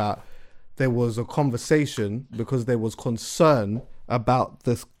interview about there was a conversation because there was concern about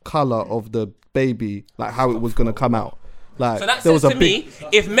the color of the baby, like how it was going to come out. Like, So that there says was to me,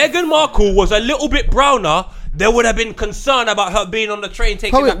 if Meghan Markle was a little bit browner, there would have been concern about her being on the train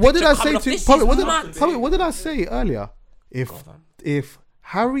taking Poet, that what did picture I coming say off. to This Poet? is What mad. did I say earlier? If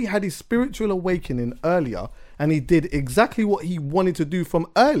Harry had his spiritual awakening earlier and he did exactly what he wanted to do from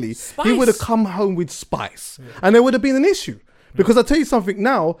early, he would have come home with spice, and there would have been an issue. Because I tell you something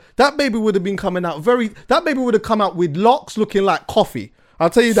now, that baby would have been coming out that baby would have come out with locks looking like coffee. I'll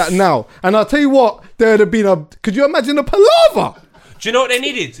tell you that now. And I'll tell you what, there would have been could you imagine a palaver? Do you know what they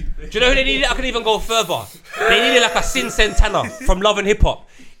needed? Do you know who they needed? I can even go further. They needed like a Sin Santana from Love and Hip Hop.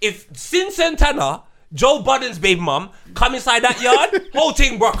 If Sin Santana, Joe Budden's baby mum, come inside that yard, whole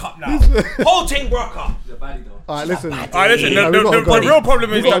thing broke up now. Whole thing broke up. All right, listen. Listen, Yeah, we the gotta go. real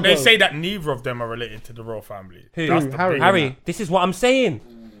problem is We gotta that they go. say that neither of them are related to the royal family. Who? That's the Harry. big- Harry, this is what I'm saying.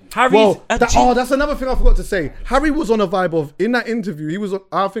 Harry's Well, a that's another thing I forgot to say. Harry was on a vibe of, in that interview,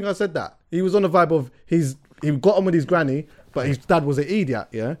 I think I said that. He was on a vibe of, he got on with his granny, but his dad was an idiot,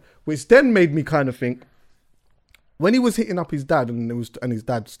 yeah? Which then made me kind of think, when he was hitting up his dad and his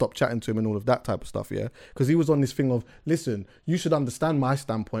dad stopped chatting to him and all of that type of stuff, yeah, because he was on this thing of, listen, you should understand my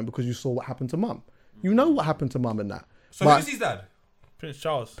standpoint because you saw what happened to mum. You know what happened to mum and that. So who's his dad? Prince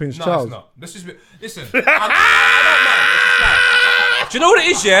Charles. Prince No, Charles. it's not. Let's just listen. I don't mind. Do you know what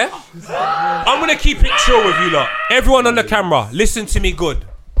it is, yeah? I'm gonna keep it chill with you lot. Everyone on the camera, listen to me good.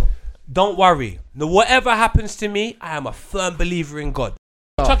 Don't worry. No, whatever happens to me, I am a firm believer in God.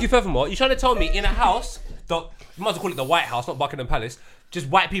 Chucky, furthermore, you're trying to tell me in a house, you might as well call it the White House, not Buckingham Palace, just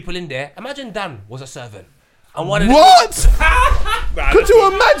white people in there. Imagine Dan was a servant. And one of them, What? Could you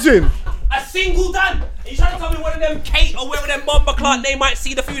imagine? a single Dan. You're trying to tell me one of them Kate or whatever them Bomber Clark, they might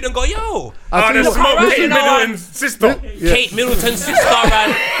see the food and go, yo. The smoke Kate Middleton's sister. Kate Middleton's sister,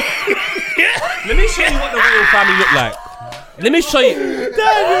 man. Let me show you what the royal family look like. Let me show you.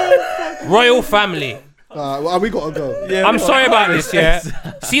 Royal family. Well, we gotta go. Yeah, I'm sorry about this, yeah.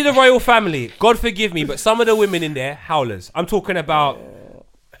 See the royal family. God forgive me, but some of the women in there, howlers. I'm talking about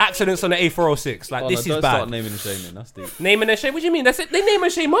accidents on the A406. Like, this is bad. Start naming and shaming. That's deep. Naming and shame? What do you mean? That's it. They name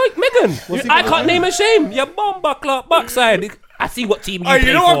and shame Meghan. I can't name and shame. You Bomber Clark backside. I see what team you play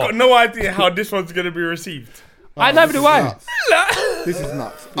You know, for. I've got no idea how this one's gonna be received. I never do. I. This is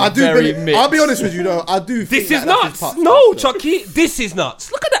nuts. I do believe, I'll be honest with you though. I do. This think is that nuts. that's No, Chucky. This is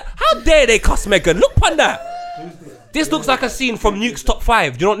nuts. Look at that. How dare they cuss Meghan? Look upon that. This looks like a scene from Nuke's Top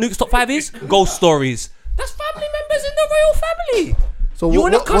 5. Do you know what Nuke's Top 5 is? Ghost stories. That's family members in the royal family. So you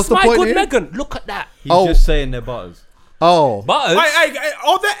want to what's cuss the my point good here? Meghan? Look at that. He's just saying they're butters. Oh, Butters.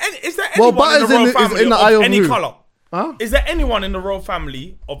 Is there Well, anyone in Butters the royal is family in the of eye of any who? colour? Huh? Is there anyone in the royal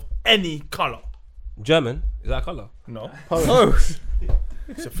family of any colour? German. Is that a colour? No. Oh.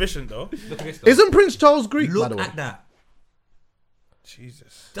 Sufficient though. Look at this. Though. Isn't Prince Charles Greek? by Look the way? at that.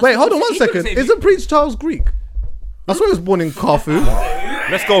 Jesus. Wait, hold on one He couldn't second. say Isn't Prince Charles Greek? I swear he was born in Corfu.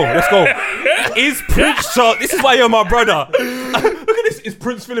 Let's go. Is Prince Charles? This is why you're my brother. Look at this. Is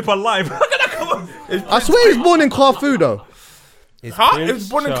Prince Philip alive? Look at that. Come on. I swear he's born in Corfu though. Huh? He was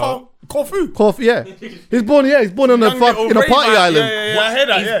born in Corfu. Corfu, yeah. He's born on a Young little in a party Ray-Ban. island. Yeah, I heard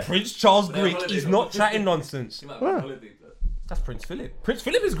that. Yeah. Prince Charles Greek? He's not chatting nonsense. That's Prince Philip. Prince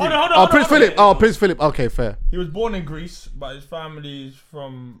Philip is Greek. Hold on, Prince Philip. Oh, Prince Philip. Okay, fair. He was born in Greece, but his family is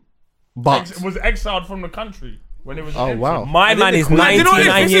from. But was exiled from the country when he was. oh wow. My man is You know what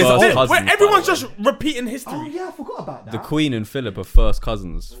 99 this years is? old. Cousins, Where everyone's by the just repeating history. Yeah, I forgot about that. The Queen and Philip are first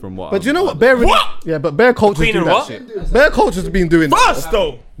cousins, from what. But I've- you know what? Bear cultures Queen do and that what? shit. Bear culture's been doing that. First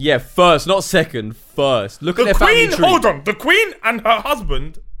though, Yeah, first, not second. First. Look at the their family Queen. tree. Hold on, the Queen and her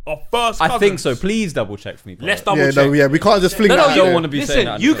husband are first. I cousins. think so. Please double check for me. bro. Let's double Yeah, check. no, yeah, we can't just fling No, that. no, out you don't there. wanna be saying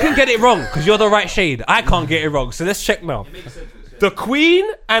Listen, that. you can get it wrong because you're the right shade. I can't get it wrong. So let's check now. The Queen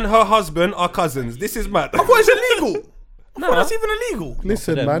and her husband are cousins. This is mad. I thought it's illegal. I thought that's even illegal.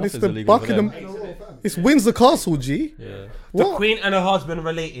 Listen, them, man, it's nothing's the illegal for Buckingham. It's Windsor Castle, G. Yeah. The What? Queen and her husband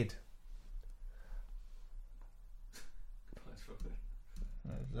related.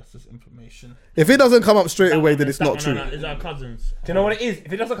 That's just information. If it doesn't come up straight away, then it's not true. It's our cousins. Do you know what it is?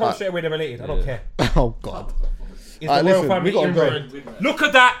 If it doesn't come straight away, they're related. I don't care. Oh God. Is Alright, the royal listen, family we gotta go. inbred? Look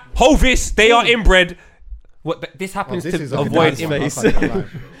at that. Hovis, they are inbred. What? This happens This is to a avoid bad inbred. face.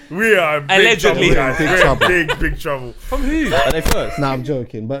 We are in big Allegedly. trouble, guys. Big We're in trouble. big trouble. From who? Are they first? Nah, I'm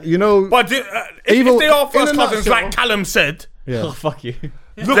joking, but you know, But Even if they are in first a cousins, nutshell- like Callum said, yeah. Oh, fuck you.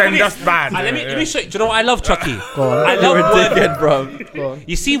 Look then at that's this. bad. Let Yeah, me show you. Do you know what I love, Chucky? on. I love You're a wording. dickhead, bro.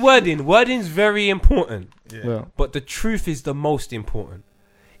 You see wording. Wording's very important. Yeah. But the truth is the most important.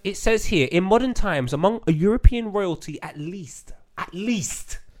 It says here, in modern times, among a European royalty, at least,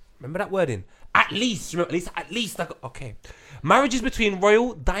 remember that wording? At least. Okay. Marriages between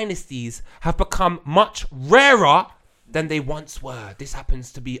royal dynasties have become much rarer than they once were. This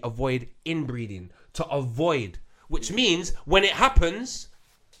happens to be avoid inbreeding. To avoid. Which means, when it happens,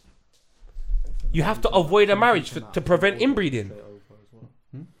 you have to avoid a marriage to prevent inbreeding.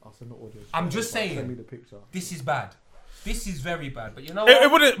 I'm just saying, this is bad. This is very bad. But you know what?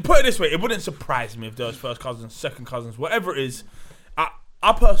 It wouldn't, put it this way, it wouldn't surprise me if there was first cousins, second cousins, whatever it is.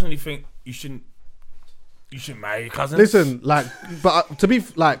 I personally think you shouldn't marry your cousins. Listen, like, but to be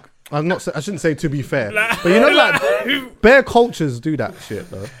like, I shouldn't say to be fair, but you know, like, bear cultures do that shit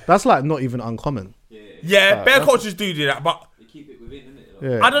though. That's like not even uncommon. Yeah, bear cultures do that, but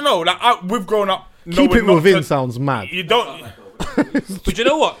Yeah. I don't know. Like we've grown up. Keep it within sounds mad. You don't. But you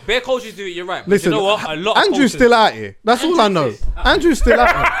know what? Bear cultures do it, you're right. But Listen, you know what? A lot of Andrew's cultures- still out here. That's all I know. Andrew's still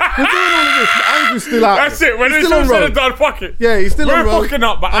out here. We're doing all of this, but Andrew's still out That's here. it. When He's it's still all on said road. and done, fuck it. Yeah, he's still on We're road. fucking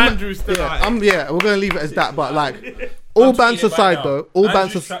up, but I'm- Andrew's still yeah, out here. we're gonna leave it as that. But like, all banter aside though, all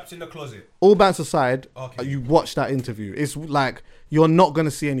banter trapped in the closet. All banter aside, Okay. you watch that interview. It's like you're not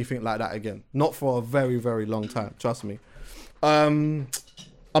gonna see anything like that again. Not for a very, very long time. Trust me. I'm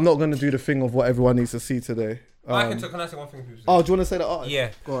not gonna do the thing of what everyone needs to see today. Can I say one thing? Oh, do you want to say that? Oh,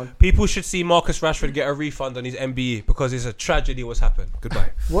 Yeah. Go on. People should see Marcus Rashford get a refund on his MBE because it's a tragedy what's happened.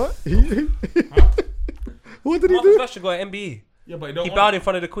 Goodbye. What? What did he Marcus do? Rashford got an MBE. Yeah, but you don't He want bowed in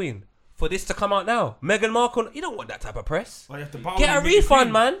front of the Queen. For this to come out now, Meghan Markle, you don't want that type of press. you have to bow Get when a you meet the refund,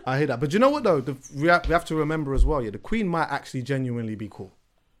 Queen. man. I hear that, but you know what though? We have to remember as well. Yeah, the Queen might actually genuinely be cool.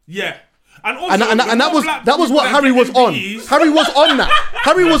 Yeah. And also, And that was what Harry was on. Harry was on that.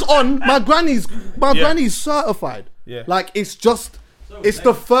 Harry was on. My granny's certified. Yeah. Like it's the firm. It's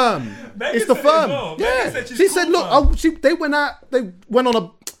the said it as firm. well. Yeah. Megan said she's She said, cool, look, they went on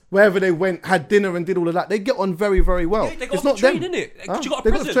a wherever they went, had dinner and did all of that. They get on very, very well. Yeah, they got It's not trade, them. innit? Huh? She got a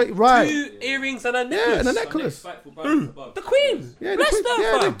They present. trade, right? 2 earrings and a necklace. Yeah, and a necklace. The Queen. Yeah, Bless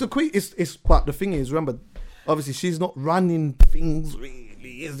her, fam. the Queen. It's but the thing is, remember, obviously she's not running things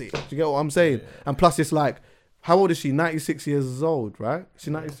really, is it? Do you get what I'm saying? And plus, it's like, how old is she? 96 years old, right? She's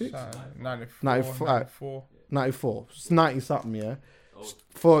 96. 94. It's 90 something, yeah.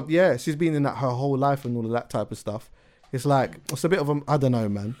 She's been in that her whole life and all of that type of stuff. It's like it's a bit of a I don't know,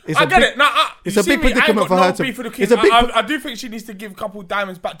 man. I get it. It's a big predicament for her to. It's a big. I do think she needs to give a couple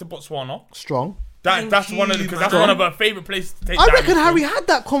diamonds back to Botswana. Strong. That's one of her favourite places to take. I reckon diamonds Harry to. had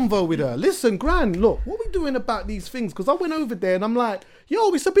that convo with her. Listen, Gran, look, what are we doing about these things? Because I went over there and I'm like,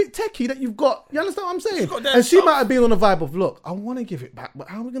 yo, it's a bit techie that you've got. You understand what I'm saying? And she might have been on a vibe of, look, I want to give it back, but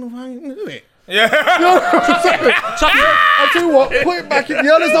how are we going to do it? Yeah. You know what I'm saying? I tell you what, put it back in.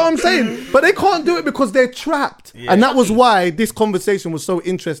 You understand what I'm saying? But they can't do it because they're trapped. Yeah. And that was why this conversation was so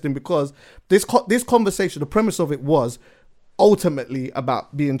interesting, because this conversation, the premise of it was ultimately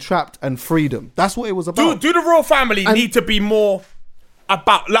about being trapped and freedom. That's what it was about. Do the royal family need to be more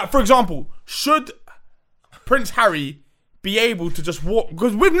about, like, for example, should Prince Harry be able to just walk,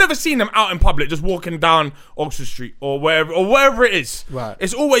 because we've never seen them out in public just walking down Oxford Street or wherever it is. Right.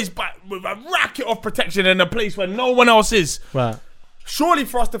 It's always with a racket of protection in a place where no one else is. Right. Surely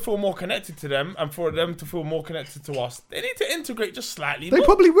for us to feel more connected to them and for them to feel more connected to us, they need to integrate just slightly. They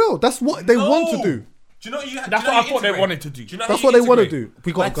probably will. That's what they want to do. Do you know That's what I thought they wanted to do. That's what they want to do.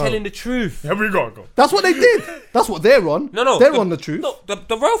 We got to go. telling the truth. Here we go. That's what they did. That's what they're on. No. They're on the truth. No,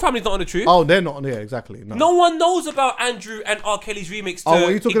 the royal family's not on the truth. Oh, they're not on there, exactly. No. No one knows about Andrew and R. Kelly's remix to Oh,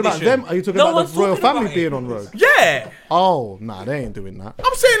 are you talking about Ignition. them? Are you talking No about one's the royal talking about family it. being on road? Yeah. Oh, nah, they ain't doing that.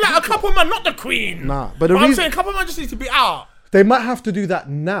 I'm saying like a couple man, not the Queen. Nah, but I'm saying a couple man just needs to be out. They might have to do that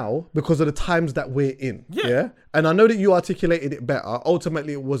now because of the times that we're in. Yeah. And I know that you articulated it better.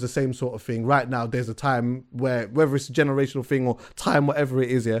 Ultimately, it was the same sort of thing. Right now, there's a time where, whether it's a generational thing or time, whatever it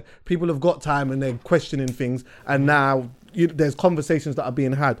is, people have got time and they're questioning things. And now there's conversations that are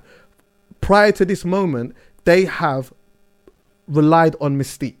being had. Prior to this moment, they have relied on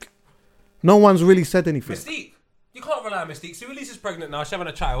Mystique. No one's really said anything. Mystique. You can't rely on Mystique. So Elise is pregnant now. She's having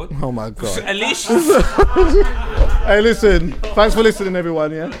a child. Oh my God. At least Hey, listen. Thanks for listening,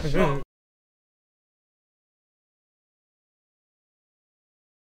 everyone. Yeah.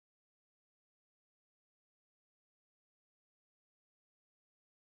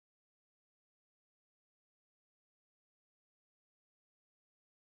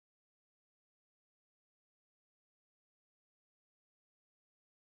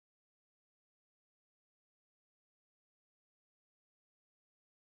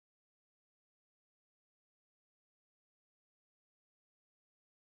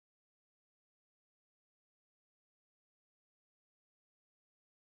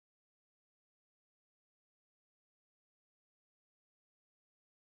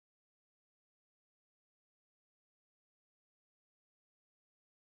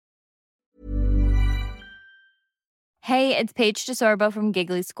 Hey, it's Paige DeSorbo from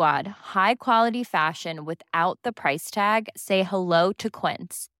Giggly Squad. High quality fashion without the price tag. Say hello to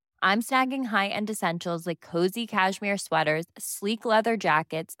Quince. I'm snagging high-end essentials like cozy cashmere sweaters, sleek leather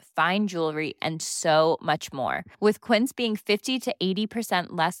jackets, fine jewelry, and so much more. With Quince being 50 to 80%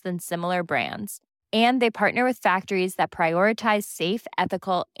 less than similar brands. And they partner with factories that prioritize safe,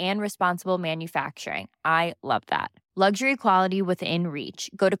 ethical, and responsible manufacturing. I love that. Luxury quality within reach.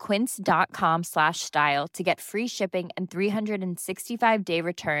 Go to quince.com/style to get free shipping and 365-day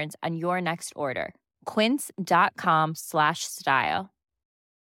returns on your next order. Quince.com/style.